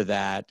part of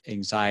that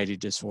anxiety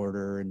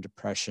disorder and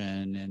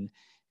depression,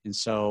 and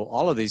so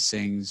all of these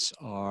things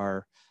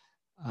are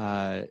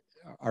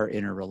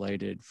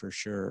interrelated for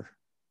sure.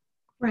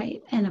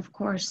 Right. And of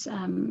course,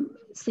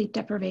 sleep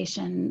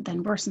deprivation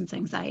then worsens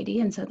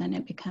anxiety. And so then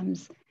it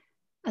becomes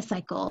a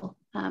cycle.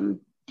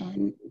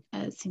 And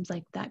it seems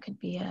like that could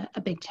be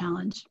a big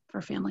challenge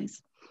for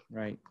families.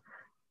 Right.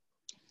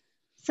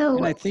 So,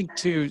 and I think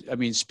too, I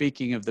mean,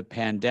 speaking of the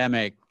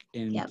pandemic,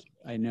 and yep.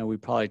 I know we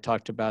probably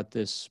talked about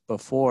this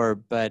before,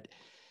 but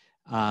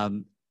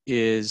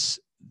is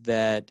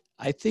that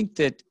I think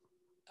that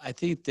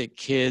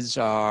kids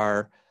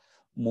are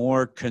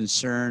more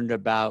concerned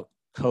about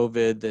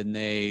COVID than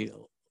they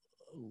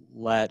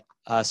let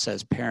us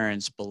as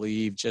parents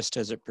believe, just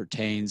as it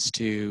pertains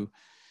to,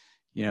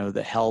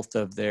 the health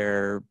of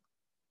their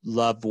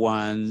loved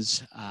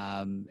ones,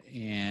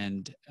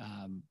 and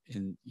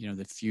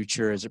the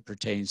future as it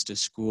pertains to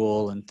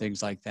school and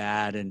things like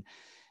that. And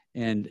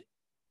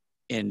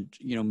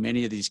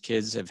many of these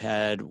kids have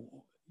had,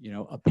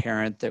 a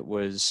parent that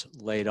was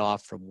laid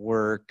off from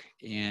work.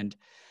 And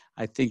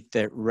I think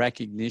that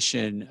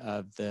recognition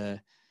of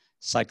the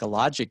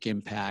psychological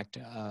impact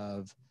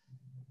of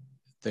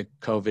the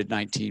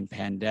COVID-19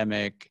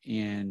 pandemic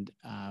and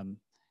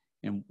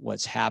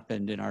what's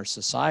happened in our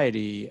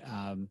society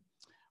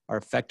are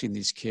affecting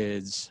these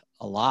kids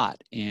a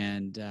lot,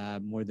 and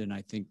more than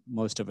I think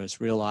most of us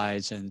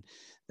realize, and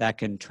that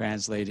can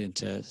translate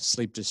into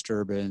sleep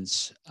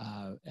disturbance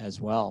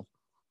as well.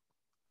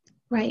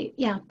 Right.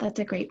 Yeah, that's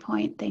a great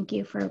point. Thank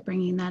you for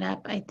bringing that up.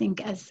 I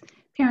think as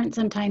parents,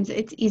 sometimes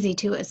it's easy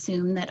to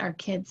assume that our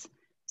kids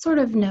sort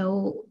of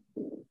know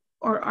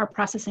or are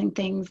processing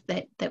things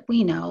that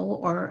we know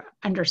or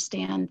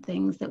understand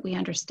things that we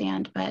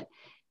understand, but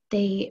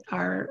they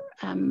are,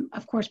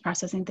 of course,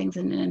 processing things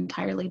in an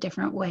entirely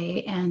different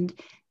way. And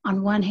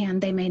on one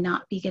hand, they may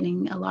not be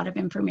getting a lot of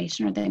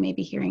information, or they may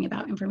be hearing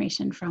about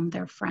information from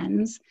their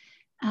friends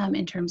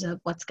in terms of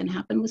what's going to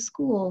happen with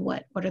school,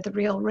 what are the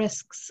real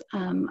risks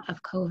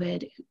of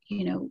COVID,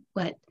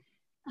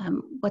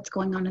 what's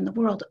going on in the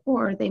world.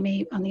 Or they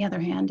may, on the other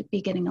hand, be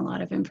getting a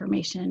lot of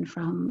information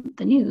from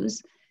the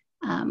news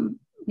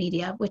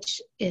media,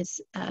 which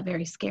is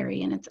very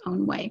scary in its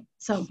own way.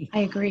 So I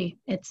agree.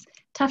 It's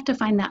tough to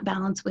find that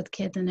balance with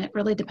kids, and it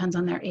really depends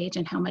on their age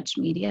and how much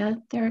media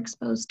they're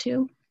exposed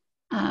to.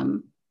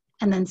 And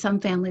then some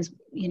families,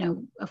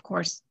 of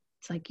course,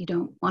 it's like you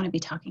don't want to be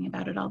talking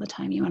about it all the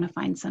time. You want to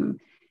find some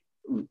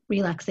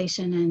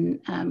relaxation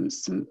and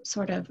some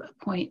sort of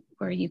point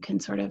where you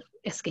can sort of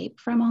escape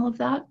from all of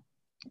that.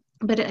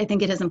 But I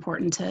think it is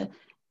important to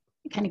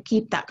kind of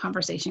keep that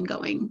conversation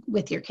going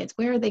with your kids.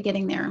 Where are they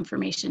getting their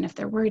information? If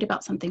they're worried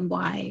about something,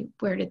 why?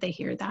 Where did they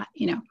hear that?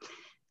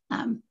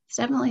 It's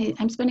definitely,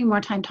 I'm spending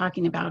more time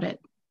talking about it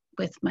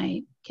with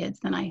my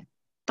kids than I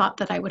thought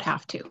that I would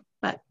have to,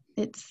 but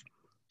I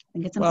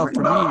think it's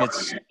important. Well,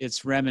 for me,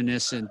 it's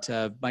reminiscent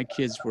of, my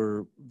kids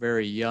were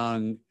very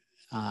young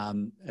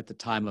at the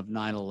time of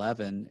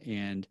 9/11.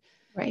 And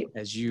right.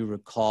 As you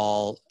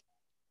recall,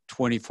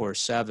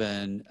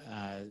 24/7,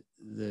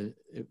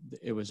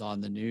 it was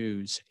on the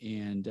news,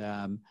 and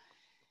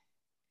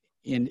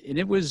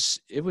it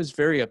was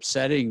very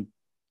upsetting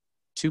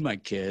to my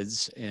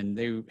kids, and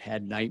they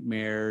had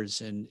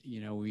nightmares, and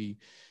we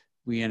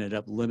ended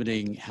up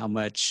limiting how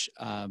much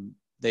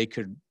they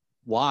could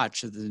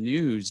watch the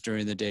news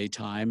during the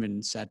daytime,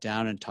 and sat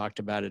down and talked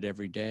about it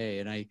every day.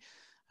 And I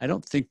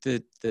don't think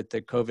that the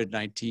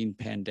COVID-19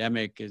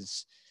 pandemic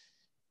is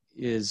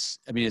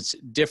I mean, it's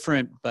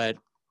different, but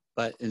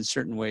in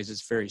certain ways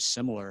it's very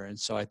similar. And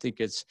so I think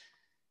it's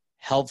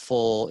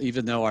helpful,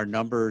 even though our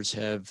numbers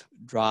have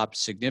dropped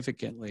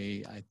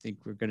significantly. I think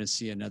we're going to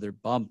see another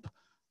bump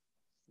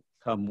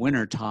come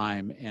winter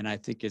time. And I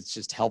think it's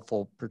just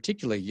helpful,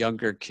 particularly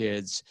younger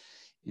kids,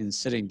 in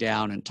sitting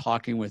down and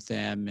talking with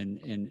them,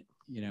 and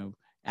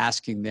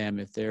asking them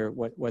if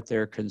what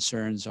their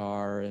concerns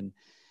are, and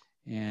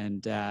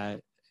in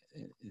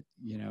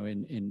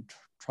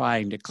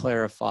trying to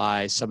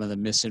clarify some of the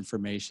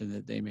misinformation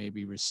that they may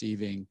be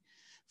receiving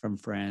from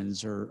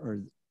friends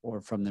or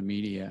from the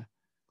media.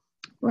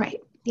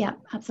 Right. Yeah,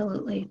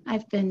 absolutely.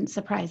 I've been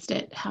surprised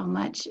at how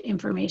much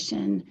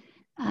information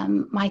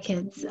my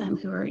kids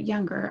who are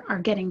younger are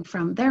getting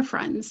from their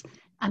friends,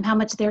 and how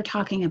much they're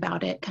talking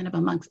about it kind of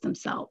amongst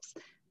themselves,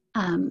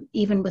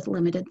 even with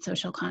limited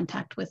social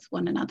contact with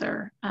one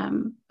another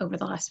over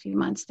the last few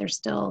months. They're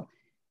still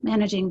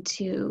managing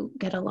to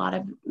get a lot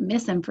of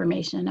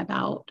misinformation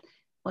about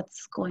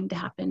what's going to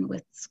happen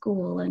with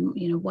school,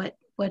 and what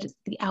is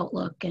the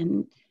outlook,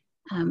 and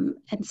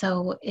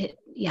so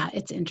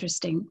it's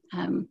interesting.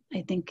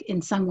 I think in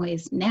some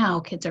ways now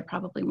kids are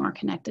probably more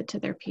connected to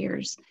their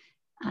peers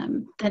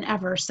than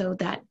ever, so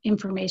that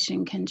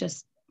information can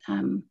just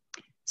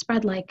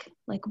spread like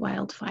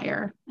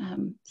wildfire.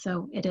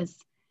 So it is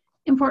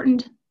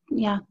important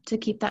yeah, to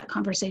keep that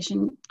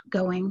conversation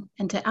going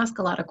and to ask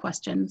a lot of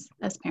questions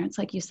as parents,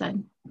 like you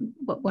said.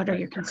 What are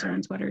your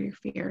concerns? What are your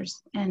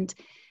fears? And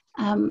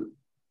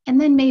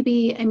then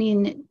maybe, I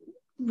mean,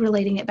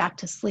 relating it back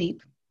to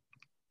sleep,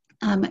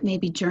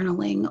 maybe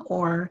journaling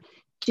or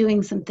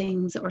doing some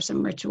things or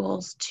some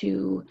rituals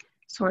to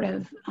sort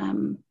of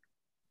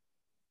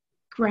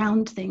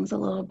ground things a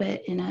little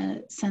bit in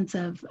a sense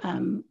of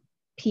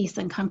peace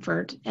and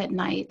comfort at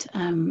night.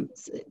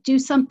 Do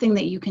something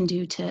that you can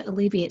do to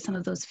alleviate some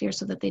of those fears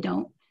so that they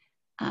don't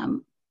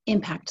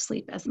impact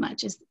sleep as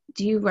much.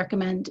 Do you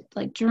recommend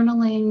like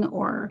journaling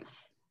or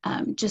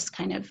just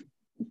kind of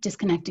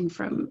disconnecting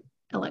from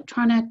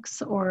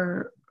electronics,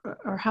 or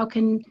how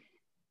can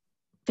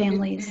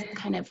families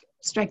kind of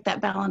strike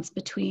that balance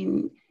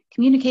between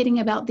communicating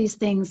about these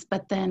things,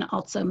 but then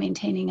also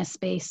maintaining a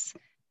space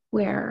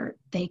where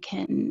they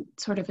can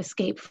sort of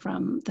escape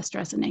from the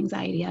stress and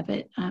anxiety of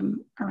it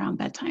around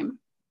bedtime?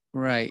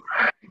 Right.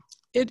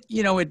 It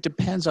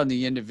depends on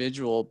the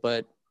individual,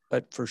 but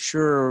for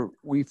sure,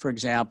 we, for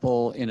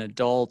example, in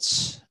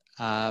adults,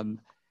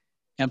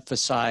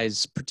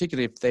 emphasize,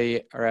 particularly if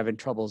they are having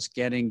troubles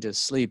getting to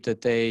sleep,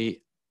 that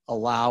they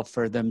allow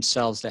for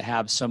themselves to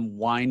have some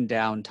wind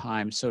down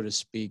time, so to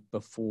speak,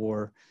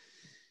 before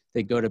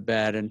they go to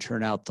bed and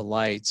turn out the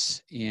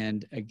lights.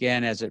 And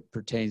again, as it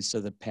pertains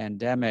to the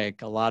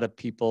pandemic, a lot of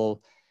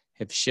people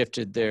have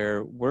shifted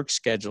their work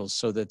schedules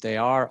so that they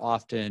are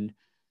often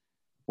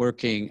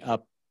working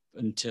up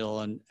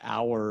until an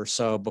hour or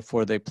so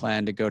before they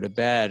plan to go to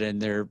bed,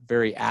 and they're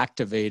very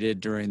activated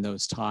during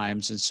those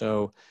times. And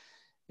so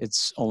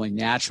it's only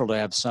natural to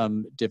have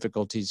some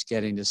difficulties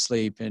getting to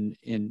sleep. And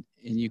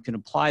you can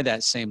apply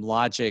that same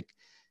logic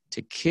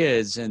to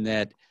kids, in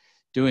that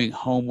doing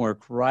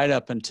homework right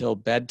up until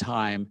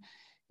bedtime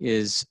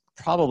is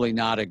probably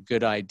not a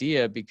good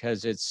idea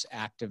because it's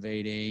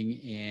activating.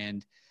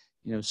 And,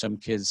 some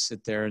kids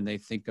sit there and they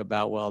think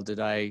about, well, did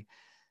I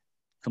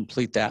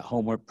complete that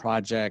homework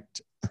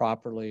project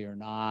properly or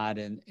not?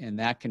 And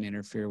that can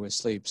interfere with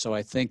sleep. So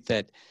I think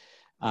that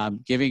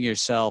giving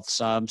yourself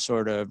some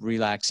sort of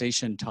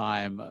relaxation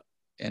time,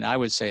 and I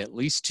would say at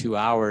least 2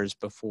 hours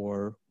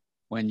before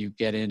when you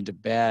get into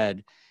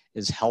bed,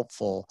 is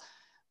helpful.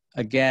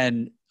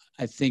 Again,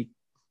 I think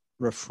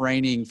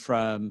refraining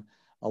from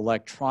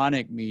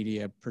electronic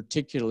media,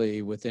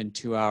 particularly within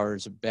 2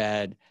 hours of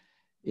bed,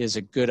 is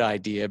a good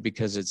idea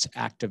because it's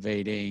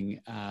activating.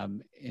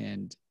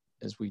 And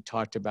as we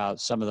talked about,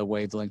 some of the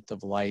wavelength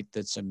of light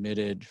that's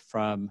emitted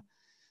from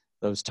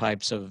those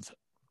types of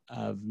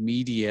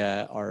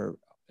media are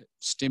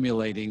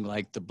stimulating,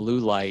 like the blue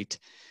light.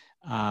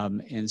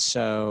 And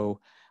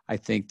so I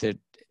think that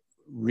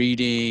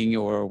reading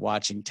or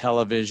watching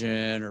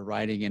television or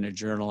writing in a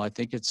journal, I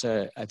think it's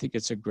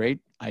a great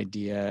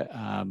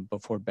idea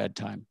before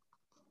bedtime.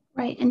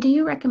 Right. And do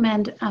you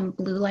recommend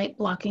blue light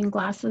blocking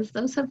glasses?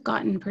 Those have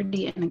gotten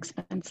pretty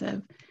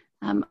inexpensive,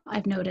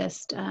 I've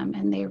noticed,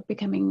 and they're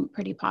becoming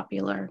pretty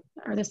popular.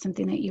 Are there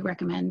something that you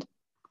recommend?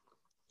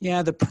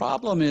 Yeah, the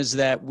problem is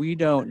that we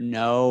don't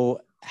know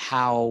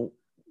how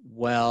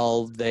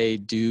well they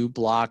do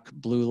block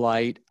blue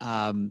light.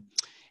 And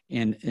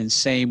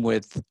same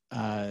with,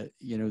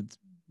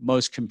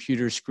 most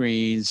computer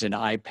screens and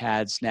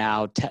iPads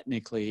now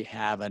technically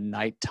have a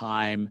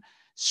nighttime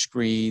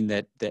screen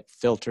that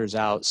filters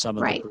out some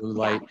of the blue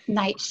light. Yeah.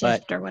 Night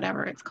shift or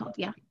whatever it's called.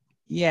 Yeah.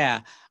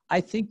 Yeah,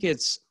 I think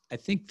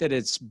that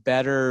it's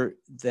better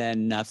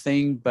than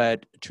nothing,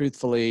 but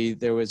truthfully,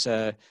 there was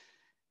a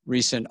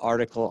recent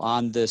article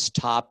on this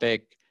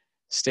topic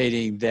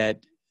stating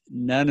that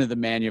none of the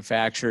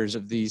manufacturers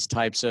of these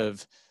types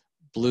of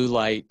blue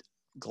light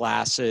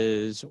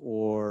glasses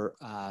or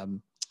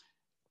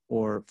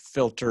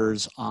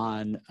filters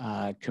on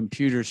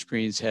computer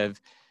screens have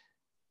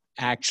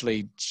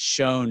actually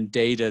shown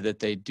data that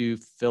they do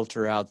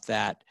filter out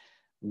that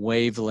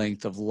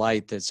wavelength of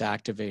light that's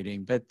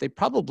activating. But they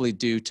probably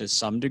do to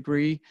some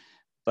degree,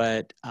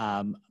 but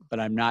I'm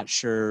not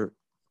sure.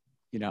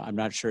 I'm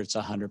not sure it's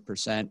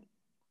 100%.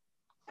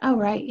 Oh,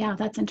 right. Yeah,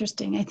 that's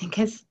interesting. I think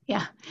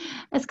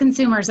as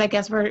consumers, I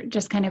guess we're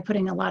just kind of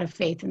putting a lot of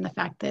faith in the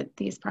fact that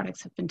these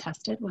products have been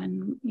tested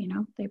when,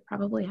 they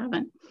probably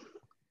haven't.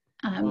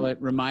 Well,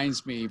 it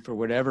reminds me, for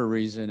whatever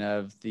reason,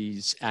 of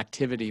these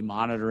activity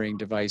monitoring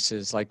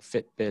devices like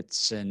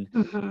Fitbits and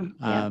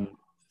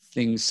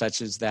things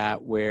such as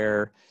that,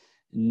 where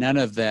none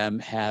of them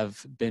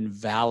have been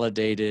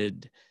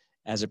validated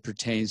as it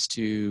pertains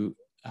to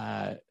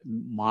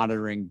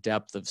monitoring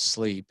depth of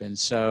sleep. And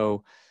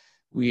so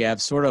we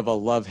have sort of a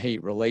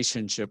love-hate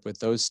relationship with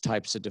those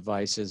types of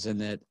devices, in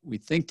that we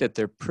think that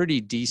they're pretty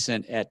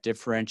decent at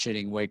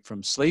differentiating wake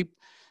from sleep,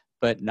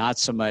 but not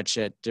so much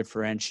at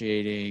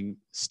differentiating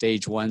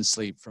stage 1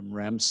 sleep from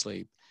REM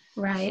sleep.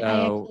 Right. So,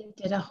 I actually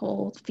did a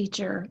whole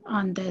feature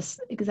on this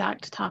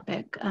exact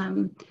topic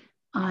on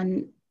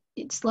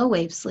slow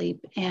wave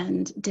sleep,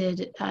 and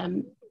did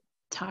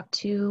talk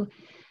to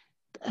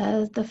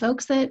the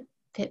folks that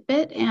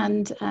Fitbit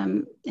and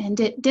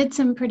did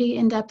some pretty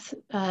in-depth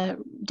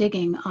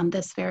digging on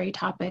this very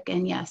topic.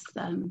 And yes,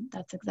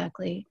 that's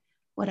exactly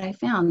what I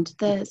found.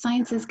 The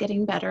science is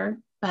getting better,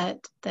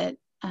 but that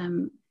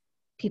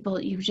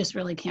people, you just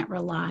really can't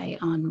rely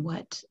on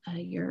what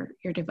your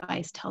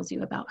device tells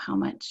you about how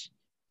much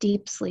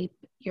deep sleep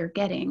you're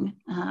getting.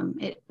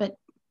 But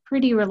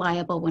pretty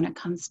reliable when it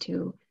comes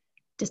to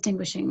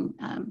distinguishing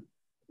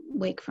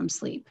wake from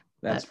sleep.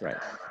 That's right.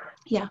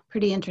 Yeah,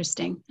 pretty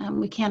interesting.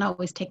 We can't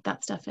always take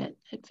that stuff at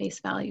face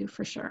value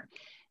for sure.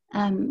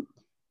 And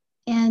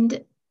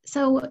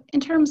so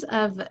in terms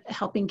of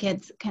helping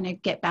kids kind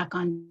of get back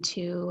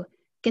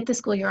get the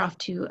school year off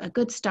to a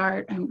good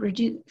start,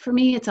 for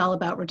me, it's all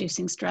about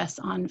reducing stress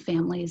on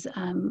families,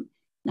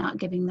 not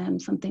giving them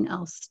something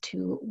else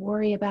to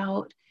worry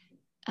about.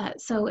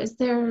 So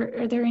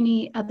are there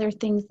any other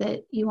things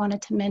that you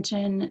wanted to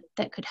mention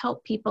that could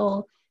help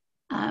people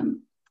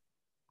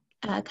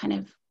kind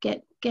of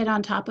get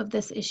on top of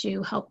this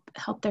issue, help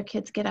their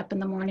kids get up in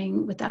the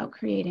morning without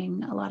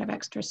creating a lot of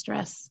extra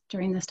stress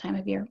during this time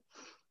of year?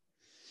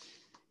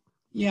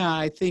 Yeah,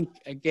 I think,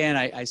 again,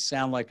 I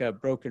sound like a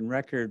broken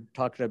record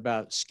talking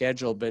about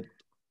schedule, but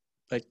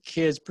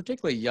kids,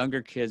 particularly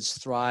younger kids,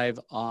 thrive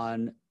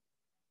on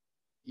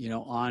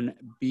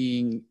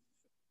being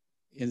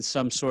in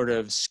some sort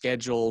of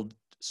scheduled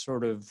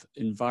sort of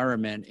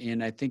environment.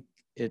 And I think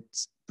it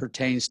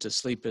pertains to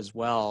sleep as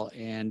well.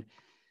 And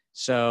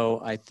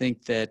so I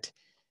think that,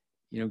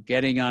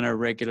 getting on a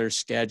regular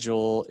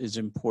schedule is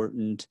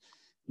important,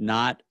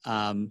 not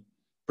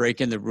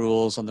breaking the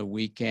rules on the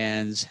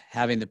weekends,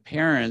 having the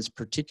parents,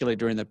 particularly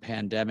during the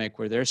pandemic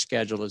where their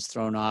schedule is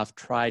thrown off,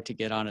 try to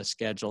get on a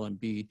schedule and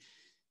be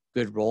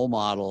good role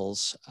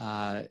models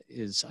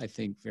is, I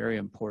think, very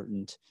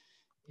important.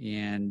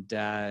 And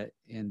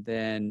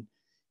then,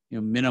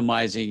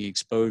 minimizing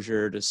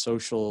exposure to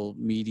social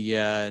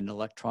media and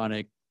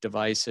electronic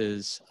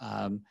devices,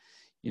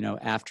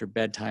 after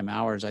bedtime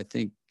hours. I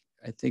think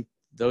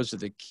those are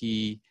the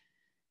key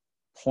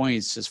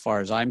points as far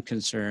as I'm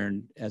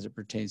concerned as it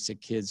pertains to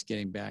kids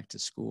getting back to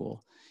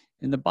school.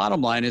 And the bottom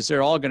line is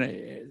they're all going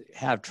to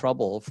have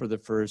trouble for the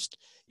first,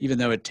 even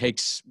though it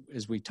takes,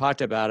 as we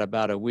talked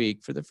about a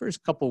week, for the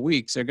first couple of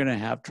weeks, they're going to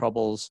have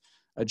troubles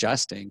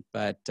adjusting.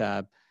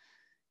 But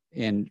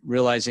in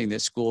realizing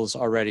that school's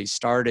already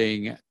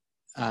starting,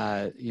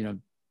 I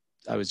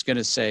was going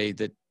to say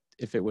that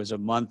if it was a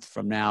month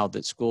from now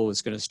that school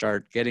was going to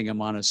start, getting them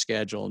on a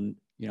schedule,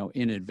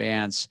 in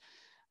advance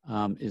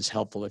is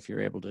helpful if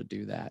you're able to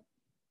do that.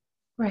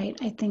 Right.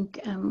 I think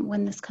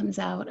when this comes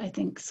out, I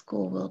think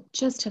school will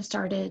just have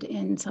started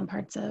in some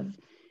parts of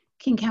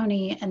King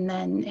County and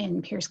then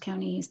in Pierce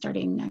County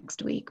starting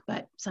next week,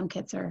 but some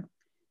kids are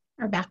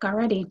back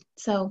already.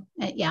 So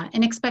yeah,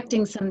 and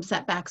expecting some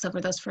setbacks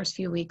over those first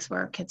few weeks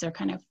where kids are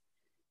kind of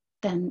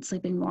then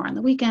sleeping more on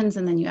the weekends,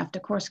 and then you have to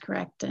course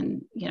correct,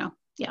 and yeah.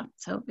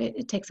 So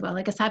it takes a while.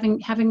 I guess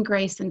having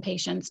grace and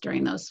patience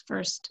during those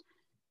first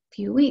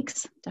few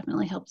weeks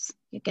definitely helps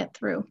you get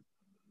through.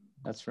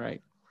 That's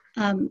right.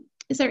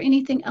 Is there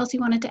anything else you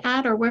wanted to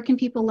add, or where can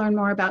people learn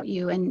more about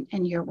you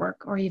and your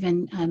work, or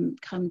even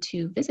come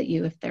to visit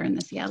you if they're in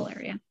the Seattle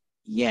area?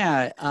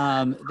 Yeah,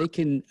 they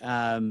can.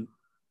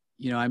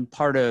 I'm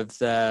part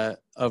of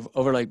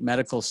Overlake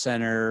Medical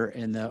Center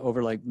and the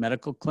Overlake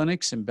Medical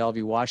Clinics in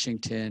Bellevue,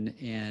 Washington,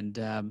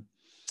 and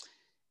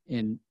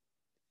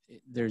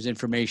there's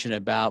information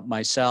about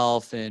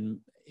myself and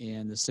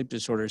the Sleep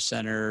Disorder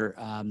Center.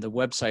 The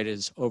website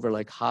is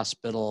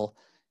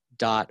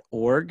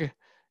overlakehospital.org,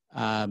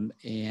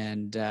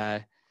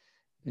 and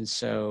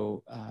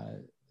so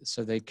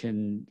they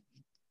can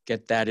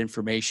get that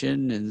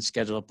information and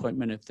schedule an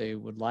appointment if they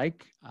would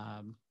like.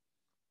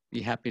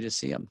 Be happy to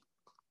see them.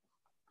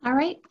 All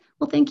right.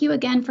 Well, thank you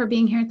again for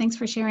being here. Thanks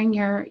for sharing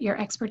your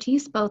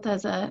expertise, both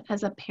as a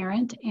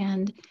parent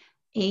and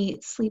a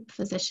sleep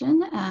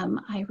physician.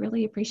 I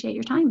really appreciate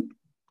your time.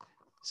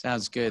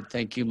 Sounds good.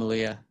 Thank you,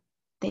 Malia.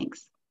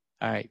 Thanks.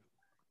 All right.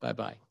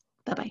 Bye-bye.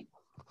 Bye-bye.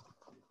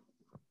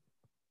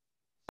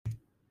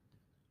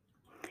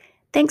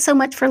 Thanks so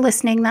much for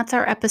listening. That's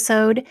our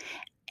episode.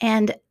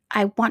 And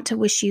I want to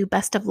wish you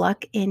best of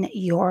luck in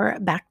your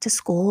back to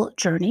school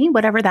journey,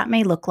 whatever that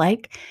may look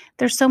like.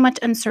 There's so much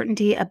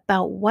uncertainty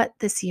about what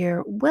this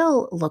year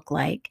will look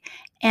like.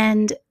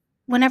 And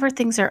whenever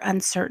things are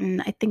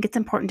uncertain, I think it's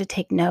important to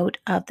take note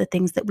of the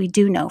things that we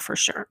do know for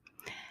sure.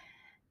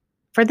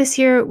 For this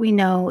year, we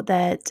know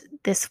that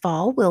this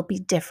fall will be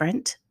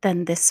different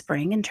than this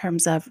spring in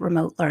terms of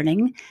remote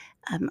learning.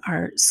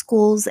 Our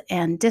schools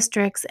and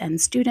districts and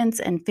students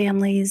and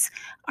families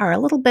are a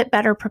little bit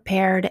better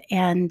prepared,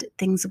 and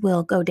things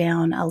will go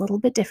down a little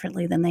bit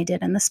differently than they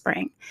did in the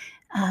spring.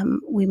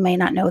 We may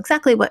not know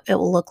exactly what it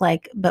will look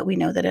like, but we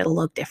know that it'll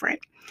look different.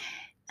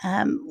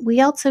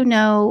 We also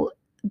know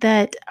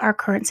that our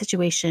current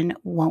situation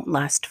won't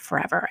last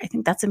forever. I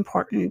think that's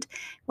important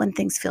when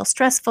things feel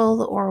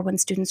stressful or when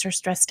students are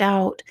stressed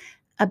out.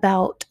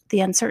 about the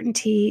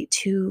uncertainty,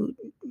 to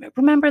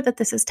remember that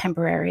this is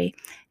temporary.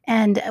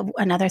 And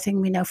another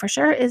thing we know for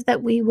sure is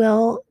that we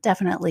will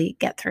definitely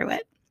get through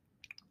it.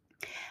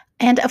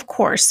 And of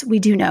course, we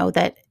do know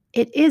that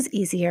it is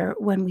easier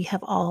when we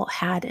have all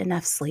had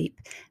enough sleep,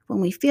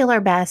 when we feel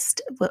our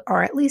best,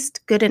 or at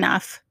least good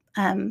enough.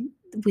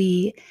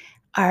 We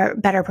are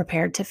better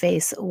prepared to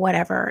face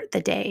whatever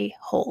the day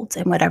holds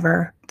and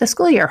whatever the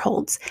school year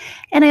holds.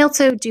 And I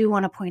also do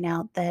want to point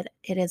out that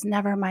it is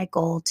never my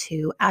goal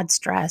to add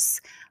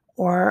stress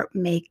or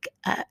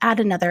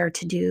add another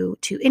to-do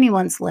to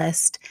anyone's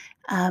list.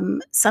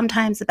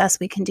 Sometimes the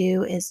best we can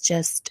do is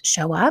just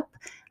show up.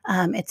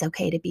 It's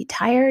okay to be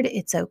tired.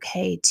 It's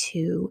okay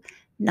to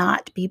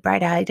not be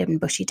bright-eyed and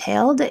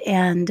bushy-tailed.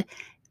 And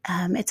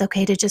it's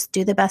okay to just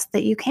do the best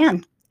that you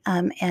can.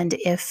 And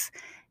if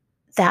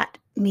that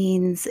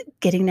means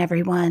getting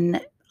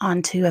everyone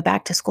onto a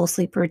back-to-school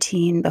sleep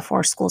routine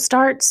before school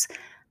starts,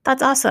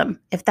 that's awesome.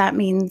 If that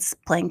means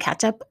playing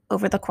catch-up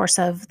over the course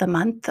of the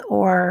month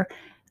or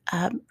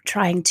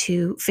trying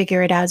to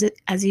figure it out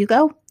as you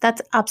go,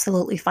 that's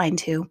absolutely fine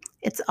too.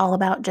 It's all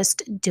about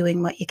just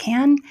doing what you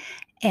can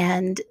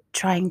and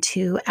trying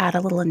to add a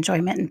little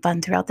enjoyment and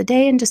fun throughout the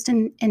day, and just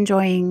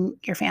enjoying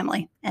your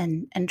family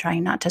and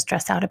trying not to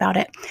stress out about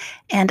it.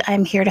 And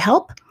I'm here to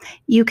help.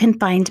 You can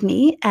find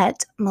me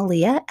at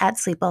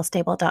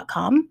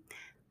Malia@sleepwellstable.com,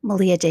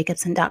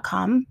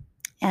 MaliaJacobson.com,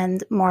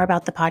 and more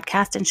about the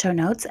podcast and show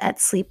notes at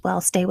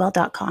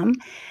sleepwellstaywell.com,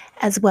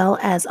 as well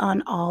as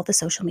on all the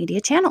social media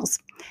channels.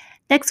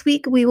 Next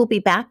week, we will be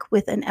back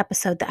with an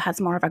episode that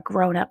has more of a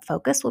grown-up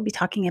focus. We'll be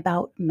talking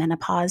about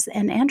menopause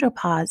and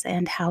andropause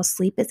and how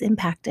sleep is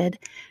impacted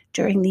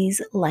during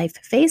these life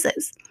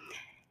phases.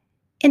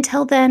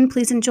 Until then,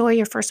 please enjoy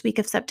your first week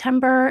of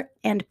September,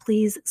 and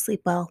please sleep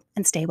well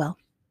and stay well.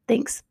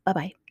 Thanks.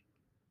 Bye-bye.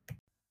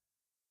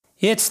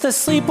 It's the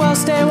Sleep Well,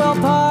 Stay Well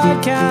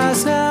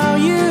podcast, now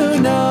you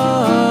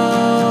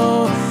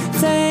know.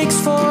 Thanks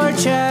for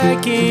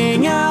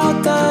checking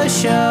out the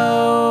show.